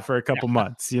this out for a couple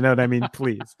months. You know what I mean?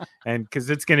 Please. And because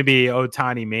it's going to be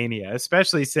Ohtani mania,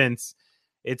 especially since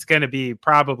it's going to be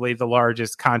probably the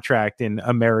largest contract in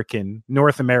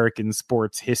North American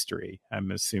sports history,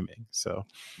 I'm assuming. So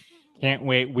can't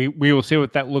wait. We will see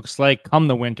what that looks like come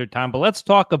the winter time. But let's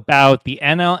talk about the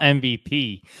NL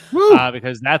MVP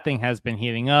because that thing has been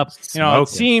heating up. It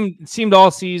seemed all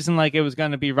season like it was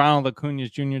going to be Ronald Acuna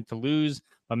Jr. to lose.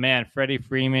 But man, Freddie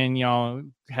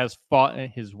Freeman, has fought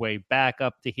his way back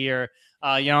up to here.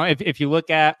 If you look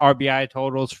at RBI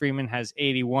totals, Freeman has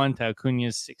 81 to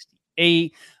Acuna's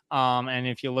 68. And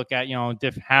if you look at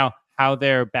how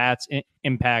their bats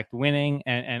impact winning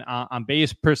and on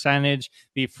base percentage,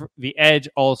 the edge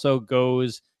also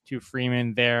goes to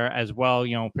Freeman there as well.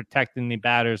 Protecting the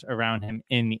batters around him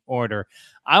in the order.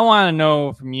 I want to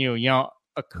know from you.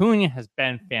 Acuna has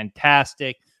been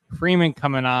fantastic. Freeman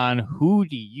coming on. Who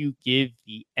do you give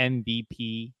the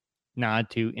MVP nod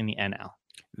to in the NL?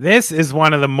 This is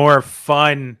one of the more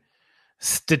fun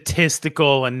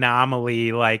statistical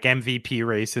anomaly like MVP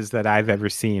races that I've ever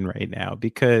seen right now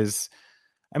because,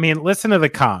 listen to the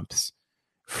comps.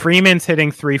 Freeman's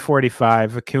hitting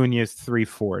 345, Acuna's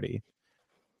 340.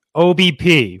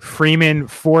 OBP, Freeman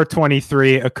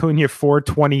 423, Acuna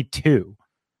 422.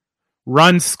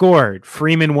 Runs scored,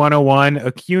 Freeman 101,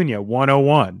 Acuna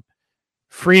 101.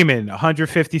 Freeman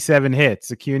 157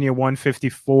 hits, Acuna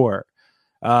 154.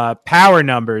 Power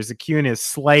numbers, Acuna's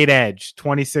slight edge,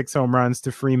 26 home runs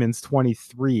to Freeman's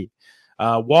 23.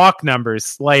 Walk numbers,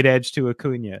 slight edge to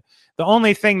Acuna. The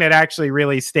only thing that actually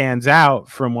really stands out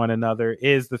from one another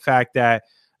is the fact that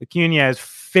Acuna has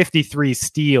 53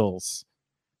 steals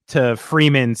to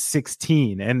Freeman's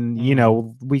 16. And,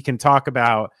 we can talk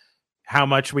about how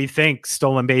much we think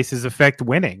stolen bases affect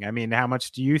winning. How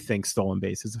much do you think stolen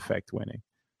bases affect winning?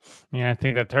 Yeah, I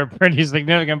think that they're a pretty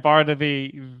significant part of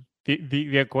the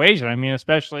equation.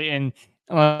 Especially in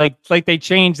like they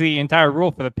changed the entire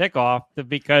rule for the pickoff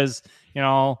because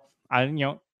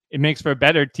it makes for a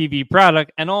better TV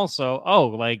product, and also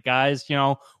guys,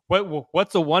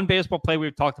 what's the one baseball play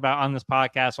we've talked about on this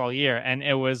podcast all year, and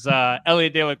it was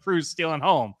Elliot De La Cruz stealing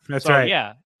home. That's right.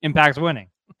 Yeah, impacts winning.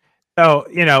 So,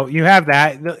 you have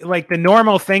that, like the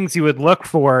normal things you would look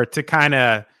for to kind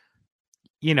of,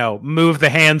 move the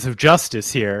hands of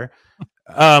justice here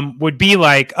would be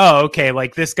like, oh, okay,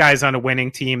 like this guy's on a winning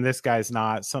team, this guy's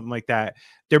not, something like that.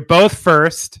 They're both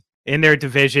first in their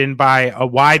division by a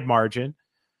wide margin.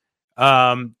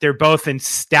 They're both in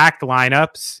stacked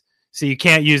lineups, so you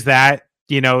can't use that,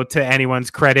 to anyone's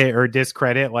credit or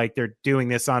discredit, like they're doing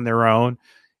this on their own.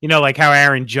 Like how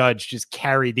Aaron Judge just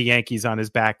carried the Yankees on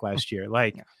his back last year.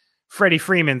 Like Freddie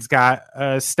Freeman's got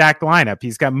a stacked lineup.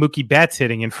 He's got Mookie Betts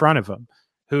hitting in front of him,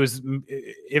 who's,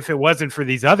 if it wasn't for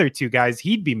these other two guys,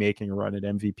 he'd be making a run at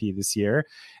MVP this year.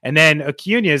 And then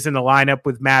Acuna's in the lineup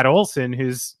with Matt Olson,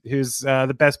 who's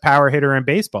the best power hitter in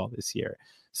baseball this year.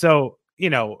 So,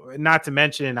 not to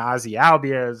mention Ozzie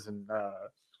Albies and,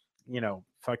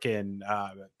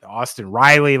 Austin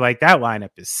Riley, like that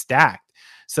lineup is stacked.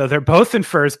 So they're both in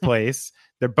first place.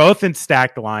 They're both in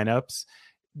stacked lineups.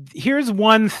 Here's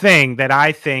one thing that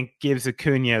I think gives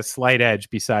Acuna a slight edge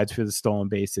besides for the stolen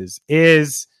bases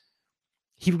is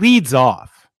he leads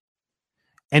off.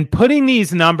 And putting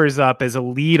these numbers up as a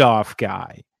leadoff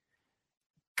guy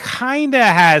kind of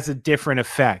has a different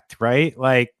effect, right?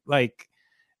 I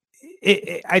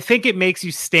think it makes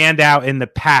you stand out in the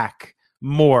pack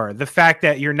more. The fact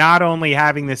that you're not only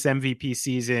having this MVP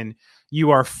season,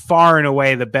 you are far and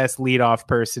away the best leadoff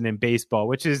person in baseball,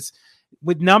 which is,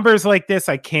 with numbers like this,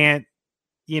 I can't,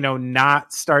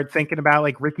 not start thinking about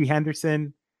like Ricky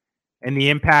Henderson and the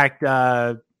impact,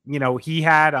 he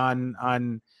had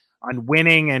on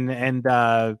winning and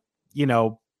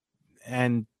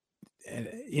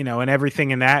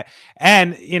everything in that.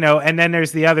 And then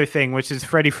there's the other thing, which is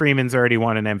Freddie Freeman's already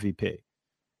won an MVP.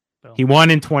 Boom. He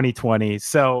won in 2020.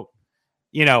 So,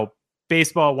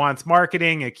 baseball wants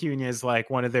marketing. Acuna is like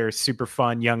one of their super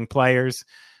fun young players.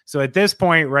 So at this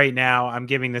point right now, I'm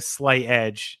giving this slight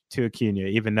edge to Acuna,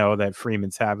 even though that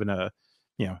Freeman's having a,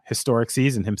 historic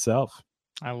season himself.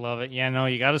 I love it. Yeah, no,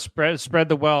 you got to spread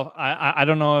the wealth. I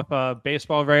don't know if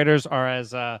baseball writers are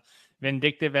as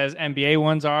vindictive as NBA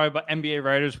ones are, but NBA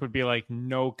writers would be like,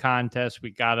 no contest.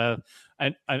 We got to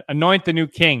anoint the new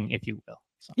king, if you will.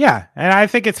 So. Yeah. And I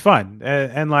think it's fun. I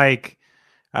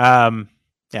don't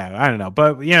know,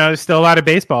 but there's still a lot of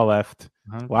baseball left.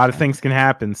 100%. A lot of things can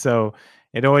happen. So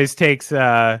it always takes,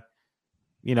 one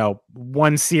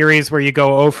series where you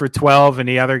go 0 for 12 and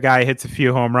the other guy hits a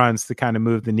few home runs to kind of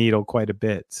move the needle quite a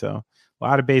bit. So a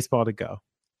lot of baseball to go.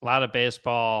 A lot of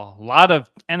baseball, a lot of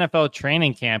NFL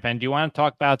training camp. And do you want to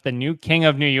talk about the new king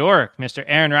of New York, Mr.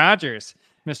 Aaron Rodgers,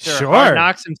 Mr. Hard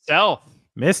Knocks himself?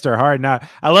 Mr. Hard Knocks.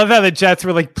 I love how the Jets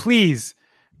were like, please,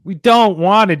 we don't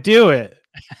want to do it.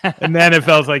 And the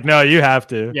NFL's like, no, you have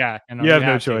to. Yeah. You have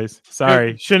no choice.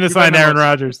 Sorry. Shouldn't have signed Aaron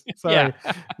Rodgers. Sorry.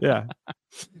 Yeah.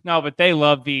 No, but they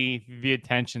love the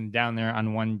attention down there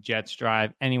on one Jets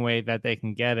drive any way that they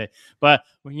can get it. But,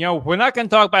 we're not going to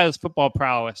talk about his football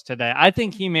prowess today. I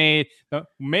think he made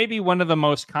maybe one of the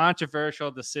most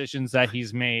controversial decisions that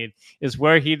he's made is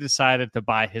where he decided to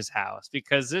buy his house,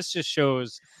 because this just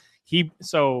shows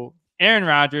Aaron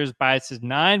Rodgers buys his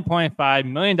 $9.5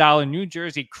 million New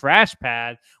Jersey crash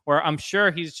pad, where I'm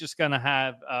sure he's just going to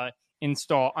have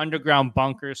install underground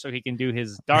bunkers so he can do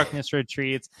his darkness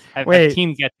retreats, have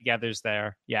team get-togethers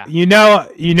there. Yeah.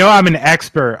 I'm an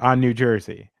expert on New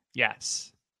Jersey.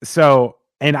 Yes. So,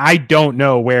 and I don't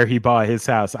know where he bought his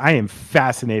house. I am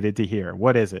fascinated to hear.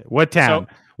 What is it? What town?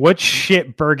 What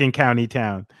shit Bergen County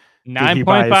town?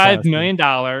 $9.5 million.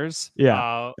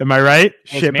 Yeah. Am I right?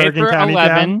 Shit Bergen County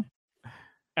 11. Town?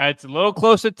 It's a little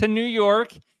closer to New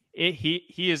York. He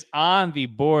is on the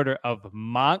border of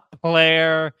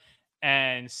Montclair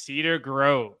and Cedar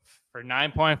Grove for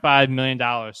 $9.5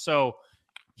 million. So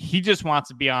he just wants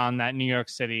to be on that New York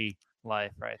City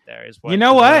life right there. What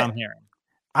I'm hearing.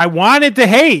 I wanted to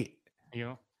hate.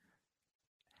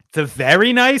 It's a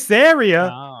very nice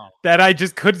area that I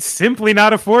just could simply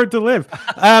not afford to live.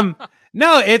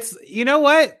 No, it's,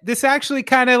 this actually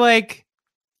kind of like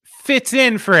fits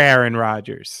in for Aaron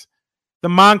Rodgers. The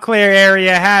Montclair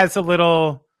area has a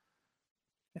little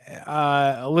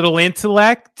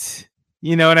intellect.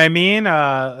 You know what I mean?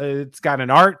 It's got an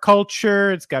art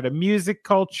culture. It's got a music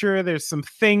culture. There's some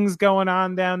things going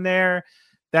on down there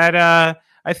that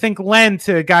I think lend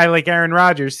to a guy like Aaron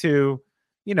Rodgers, who,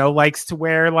 likes to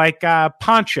wear like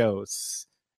ponchos,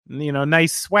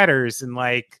 nice sweaters, and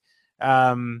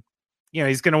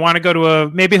he's going to want to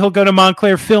go maybe he'll go to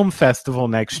Montclair Film Festival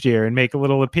next year and make a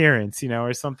little appearance,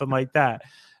 or something like that.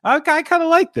 I kind of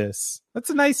like this. That's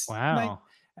a nice. Wow.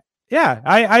 Yeah,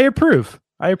 I approve.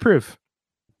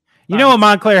 You know what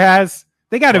Montclair has?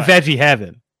 They got a veggie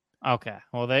heaven. Okay.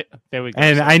 Well, there we go.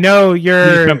 And I know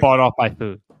you've been bought off by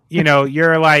food.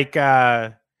 You're like,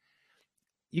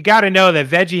 you got to know that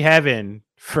veggie heaven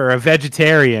for a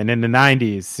vegetarian in the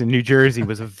 90s in New Jersey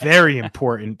was a very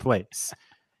important place.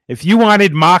 If you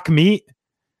wanted mock meat,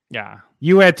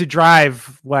 you had to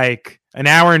drive like an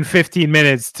hour and 15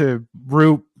 minutes to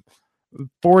Route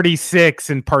 46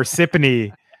 in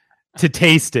Parsippany to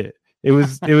taste it. It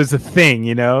was a thing,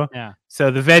 Yeah.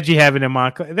 So the veggie heaven in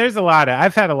Montclair,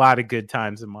 I've had a lot of good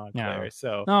times in Montclair. Yeah.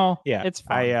 So it's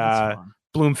fun.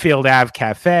 Bloomfield Ave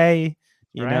Cafe,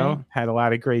 had a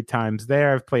lot of great times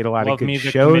there. I've played a lot of good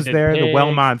shows there. The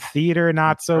Wellmont Theater,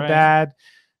 not so bad.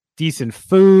 Decent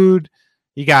food.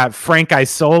 You got Frank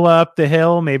Isola up the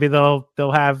hill. Maybe they'll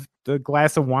have the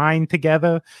glass of wine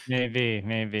together. Maybe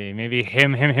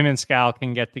him and Scal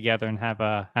can get together and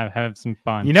have some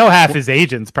fun. Half his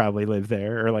agents probably live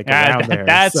there or around there.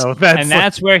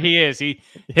 That's where he is.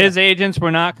 His agents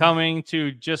were not coming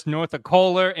to just north of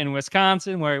Kohler in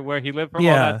Wisconsin, where he lived for all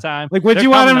that time. What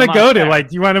you want him to go to?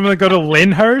 Do you want him to go to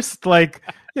Lyndhurst?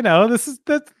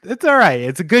 It's all right.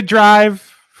 It's a good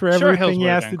drive for Sure, everything he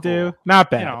has to do. Not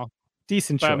bad.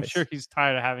 Decent choice. But I'm sure he's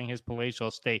tired of having his palatial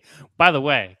estate. By the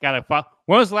way, when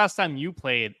was the last time you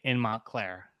played in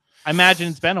Montclair? I imagine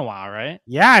it's been a while, right?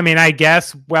 Yeah, I mean, I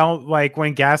guess, well, like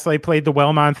when Gaslight played the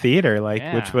Wellmont Theater,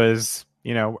 which was,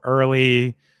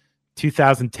 early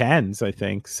 2010s, I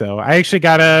think. So I actually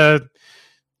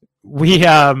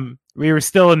we were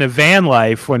still in the van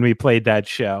life when we played that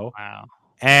show. Wow.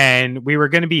 And we were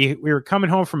coming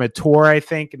home from a tour, I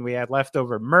think, and we had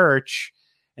leftover merch,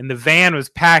 and the van was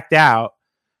packed out.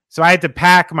 So I had to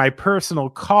pack my personal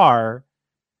car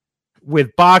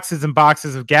with boxes and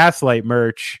boxes of Gaslight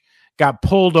merch, got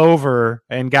pulled over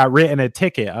and got written a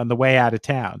ticket on the way out of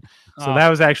town. So that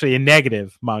was actually a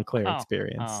negative Montclair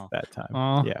experience that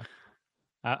time. Yeah.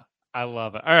 I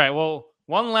love it. All right. Well,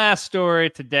 one last story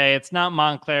today. It's not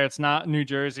Montclair. It's not New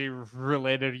Jersey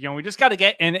related. We just got to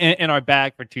get in our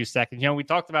bag for 2 seconds. We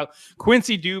talked about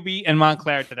Quincy Doobie and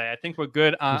Montclair today. I think we're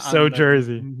good on the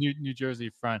Jersey. New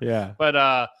Jersey front. Yeah.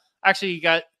 But actually, you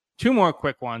got two more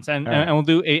quick ones, and we'll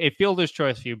do a fielder's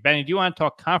choice for you. Benny, do you want to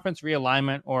talk conference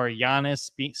realignment or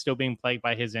Giannis still being plagued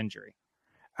by his injury?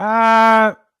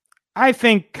 I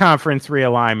think conference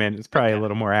realignment is probably a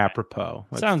little more apropos.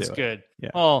 Sounds good. Yeah.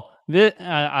 Well,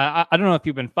 I don't know if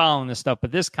you've been following this stuff,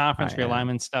 but this conference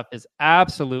realignment stuff is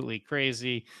absolutely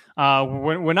crazy.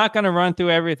 We're not going to run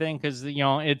through everything because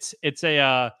it's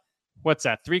a what's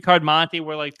that 3-card Monte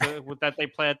where that they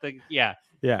play at the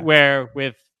where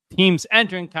with teams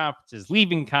entering conferences,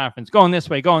 leaving conference, going this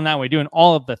way, going that way, doing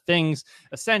all of the things.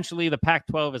 Essentially, the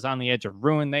Pac-12 is on the edge of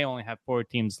ruin. They only have 4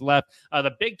 teams left.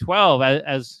 The Big 12,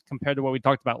 as compared to what we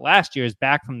talked about last year, is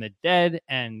back from the dead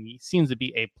and seems to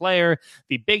be a player.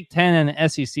 The Big 10 and the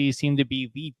SEC seem to be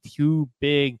the 2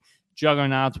 big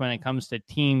juggernauts when it comes to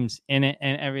teams in it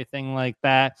and everything like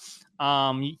that.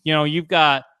 You've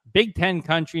got Big 10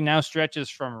 country now stretches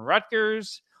from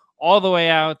Rutgers all the way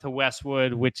out to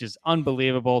Westwood, which is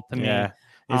unbelievable to me.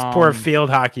 These poor field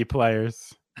hockey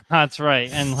players. That's right.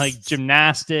 And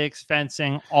gymnastics,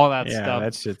 fencing, all that stuff. Yeah,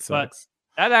 that shit sucks.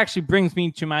 But that actually brings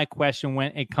me to my question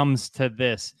when it comes to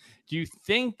this. Do you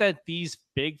think that these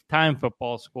big time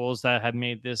football schools that have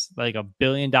made this like $1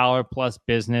 billion plus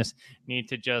business need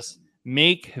to just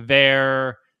make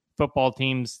their football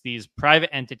teams, these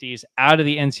private entities, out of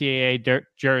the NCAA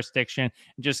jurisdiction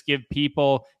and just give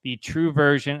people the true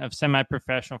version of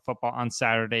semi-professional football on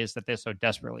Saturdays that they so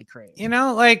desperately crave?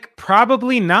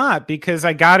 Probably not, because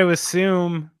I got to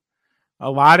assume a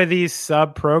lot of these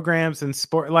sub programs in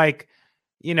sport,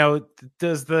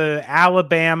 does the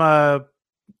Alabama,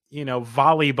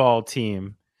 volleyball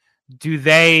team, do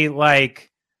they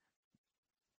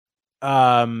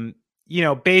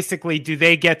basically, do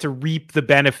they get to reap the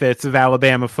benefits of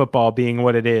Alabama football being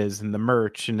what it is and the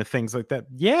merch and the things like that?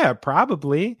 Yeah,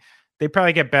 probably. They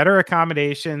probably get better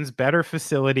accommodations, better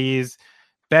facilities,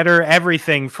 better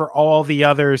everything for all the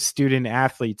other student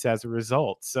athletes as a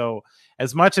result. So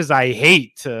as much as I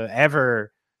hate to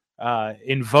ever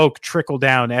invoke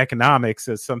trickle-down economics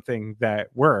as something that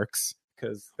works,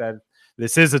 because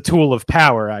this is a tool of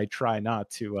power I try not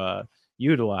to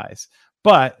utilize.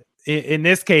 But in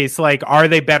this case, are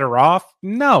they better off?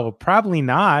 No, probably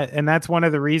not. And that's one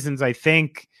of the reasons I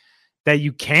think that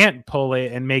you can't pull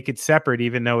it and make it separate,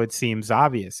 even though it seems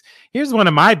obvious. Here's one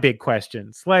of my big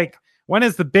questions. When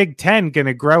is the Big 10 going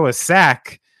to grow a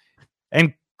sack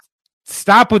and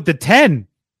stop with the 10?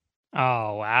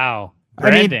 Oh, wow.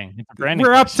 Branding.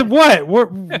 We're up to what? We're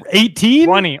 18?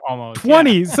 20 almost.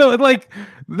 20. Yeah. So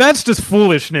that's just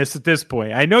foolishness at this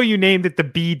point. I know you named it the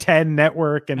B10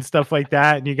 network and stuff like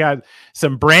that, and you got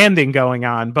some branding going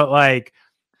on, but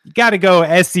you got to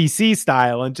go SEC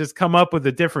style and just come up with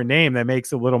a different name that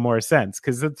makes a little more sense,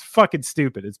 because it's fucking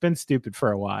stupid. It's been stupid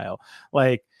for a while.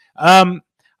 I'm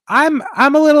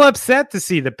a little upset to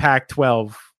see the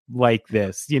Pac-12 like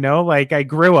this. I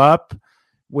grew up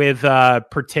with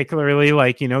particularly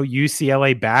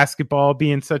UCLA basketball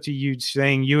being such a huge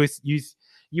thing,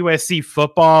 USC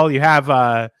football. You have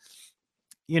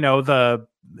the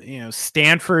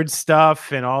Stanford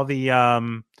stuff and all the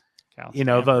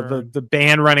the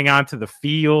band running onto the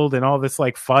field and all this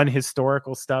fun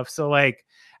historical stuff. So I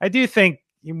do think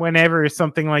whenever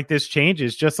something like this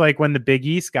changes, just like when the Big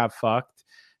East got fucked,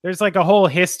 there's a whole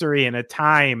history and a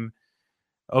time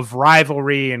of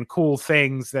rivalry and cool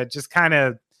things that just kind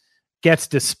of gets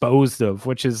disposed of,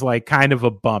 which is kind of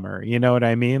a bummer. You know what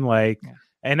I mean?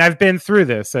 And I've been through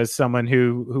this as someone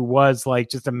who was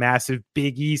just a massive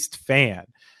Big East fan.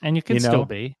 And you can still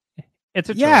be. It's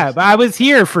a choice. Yeah, but I was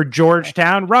here for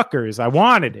Georgetown Rutgers. I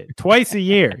wanted it twice a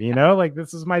year,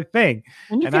 this is my thing.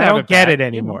 And I don't get it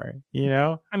anymore,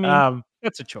 I mean,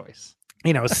 that's a choice.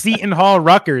 Seton Hall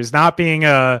Rutgers not being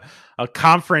a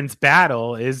conference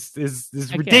battle is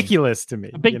Again, ridiculous to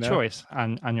me. A big choice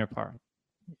on your part.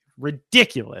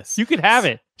 Ridiculous. You could have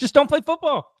it. Just don't play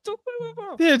football. Don't play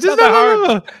football. Yeah, just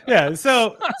hard. Yeah.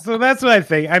 So that's what I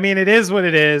think. I mean, it is what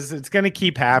it is. It's going to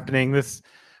keep happening. This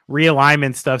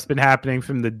realignment stuff's been happening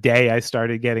from the day I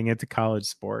started getting into college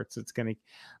sports.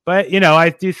 But I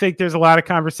do think there's a lot of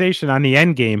conversation on the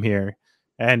end game here,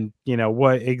 and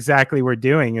what exactly we're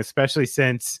doing, especially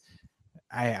since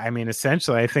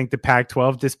essentially, I think the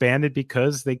Pac-12 disbanded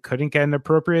because they couldn't get an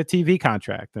appropriate TV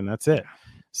contract, and that's it.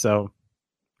 So.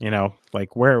 Where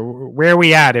are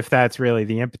we at if that's really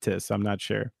the impetus? I'm not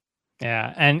sure.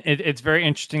 Yeah, and it's very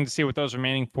interesting to see what those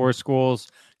remaining 4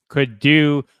 schools could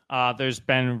do. There's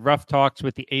been rough talks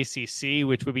with the ACC,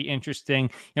 which would be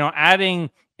interesting. Adding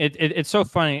it's so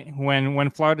funny when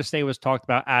Florida State was talked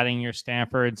about adding your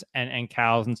Stanfords and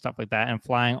Cals and stuff like that and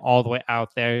flying all the way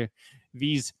out there.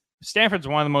 Stanford's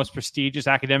one of the most prestigious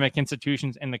academic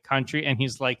institutions in the country. And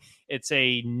he's like, it's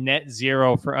a net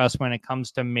zero for us when it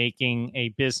comes to making a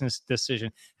business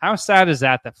decision. How sad is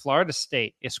that Florida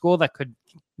State, a school that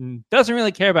doesn't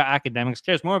really care about academics,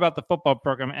 cares more about the football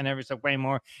program and every stuff way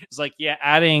more. It's like, yeah,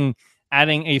 adding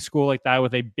a school like that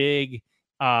with a big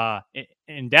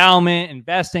endowment,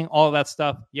 investing, all that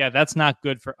stuff. Yeah, that's not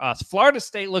good for us. Florida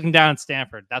State looking down at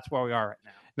Stanford. That's where we are right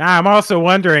now. Now, I'm also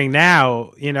wondering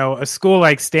now, a school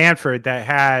like Stanford that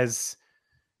has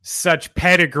such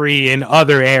pedigree in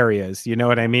other areas, you know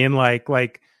what I mean? Like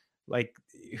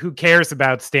who cares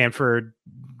about Stanford,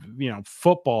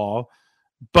 football,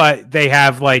 but they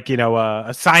have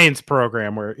a science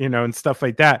program where, and stuff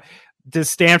like that. Does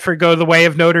Stanford go the way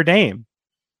of Notre Dame?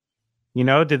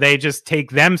 Do they just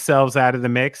take themselves out of the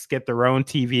mix, get their own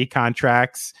TV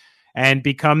contracts and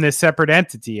become this separate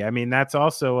entity? I mean, that's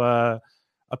also a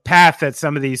path that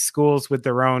some of these schools with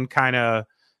their own kind of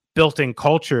built-in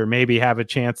culture maybe have a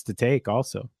chance to take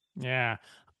also. Yeah,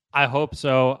 I hope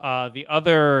so. The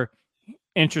other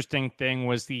interesting thing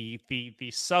was the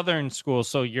southern schools.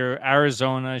 So your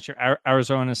Arizona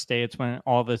States, when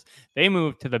all this, they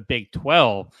moved to the Big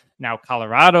 12. Now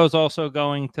Colorado's also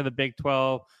going to the Big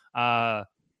 12. I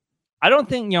don't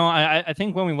think, I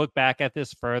think when we look back at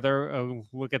this further,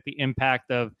 look at the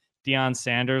impact of Deion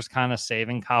Sanders kind of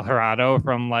saving Colorado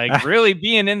from really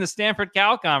being in the Stanford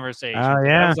Cal conversation. Oh,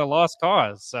 yeah. That was a lost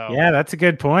cause. So yeah, that's a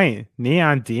good point.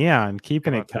 Neon Deion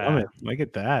keeping it coming. Look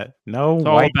at that. No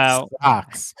white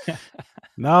socks.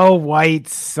 No white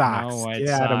socks. No white Get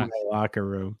socks. Out of my locker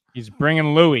room. He's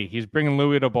bringing Louis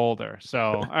to Boulder. So,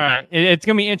 all right. It's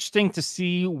going to be interesting to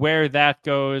see where that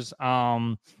goes.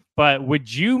 But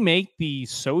would you make the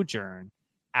sojourn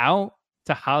out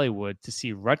to Hollywood to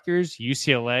see Rutgers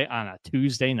UCLA on a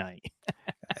Tuesday night?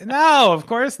 No, of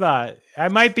course not. I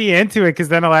might be into it because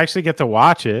then I'll actually get to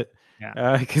watch it.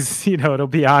 Yeah. Because it'll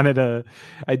be on at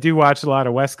I do watch a lot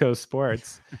of West Coast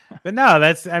sports. But no,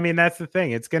 that's the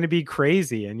thing. It's going to be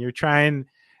crazy, and you're trying.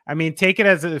 Take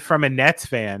it from a Nets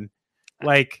fan.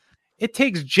 It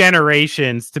takes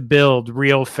generations to build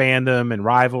real fandom and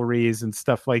rivalries and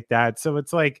stuff like that. So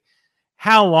it's like,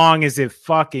 how long is it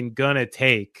fucking gonna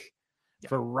take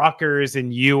for Rutgers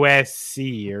and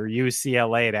USC or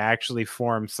UCLA to actually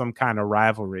form some kind of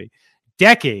rivalry?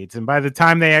 Decades. And by the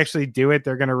time they actually do it,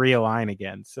 they're going to realign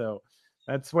again. So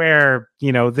that's where,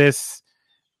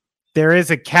 there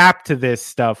is a cap to this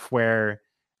stuff where,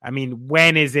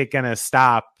 when is it going to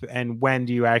stop? And when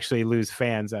do you actually lose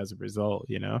fans as a result,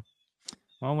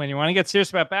 Well, when you want to get serious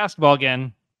about basketball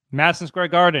again, Madison Square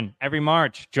Garden every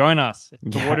March. Join us.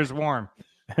 The water's warm.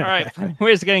 All right.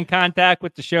 Ways to get in contact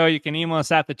with the show. You can email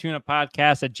us at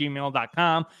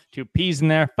thetuneuppodcast@gmail.com. 2 P's in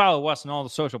there. Follow us on all the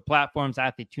social platforms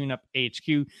at the TuneUp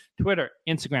HQ, Twitter,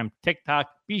 Instagram, TikTok.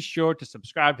 Be sure to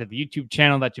subscribe to the YouTube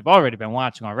channel that you've already been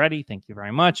watching already. Thank you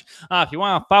very much. If you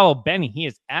want to follow Benny, he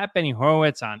is at Benny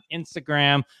Horowitz on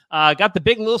Instagram. Got the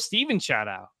big Little Steven shout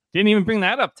out. Didn't even bring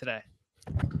that up today.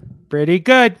 Pretty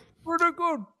good.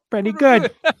 Pretty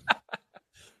good.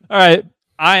 All right.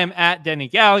 I am at Denny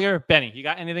Gallagher. Benny, you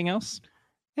got anything else?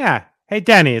 Yeah. Hey,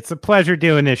 Denny, it's a pleasure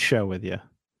doing this show with you.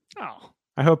 Oh.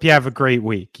 I hope you have a great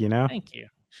week, Thank you.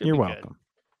 You're welcome.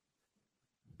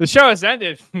 The show has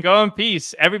ended. Go in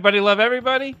peace. Everybody love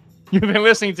everybody. You've been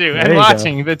listening to and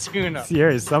watching The Tune Up.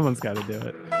 Serious. Someone's got to do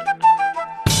it.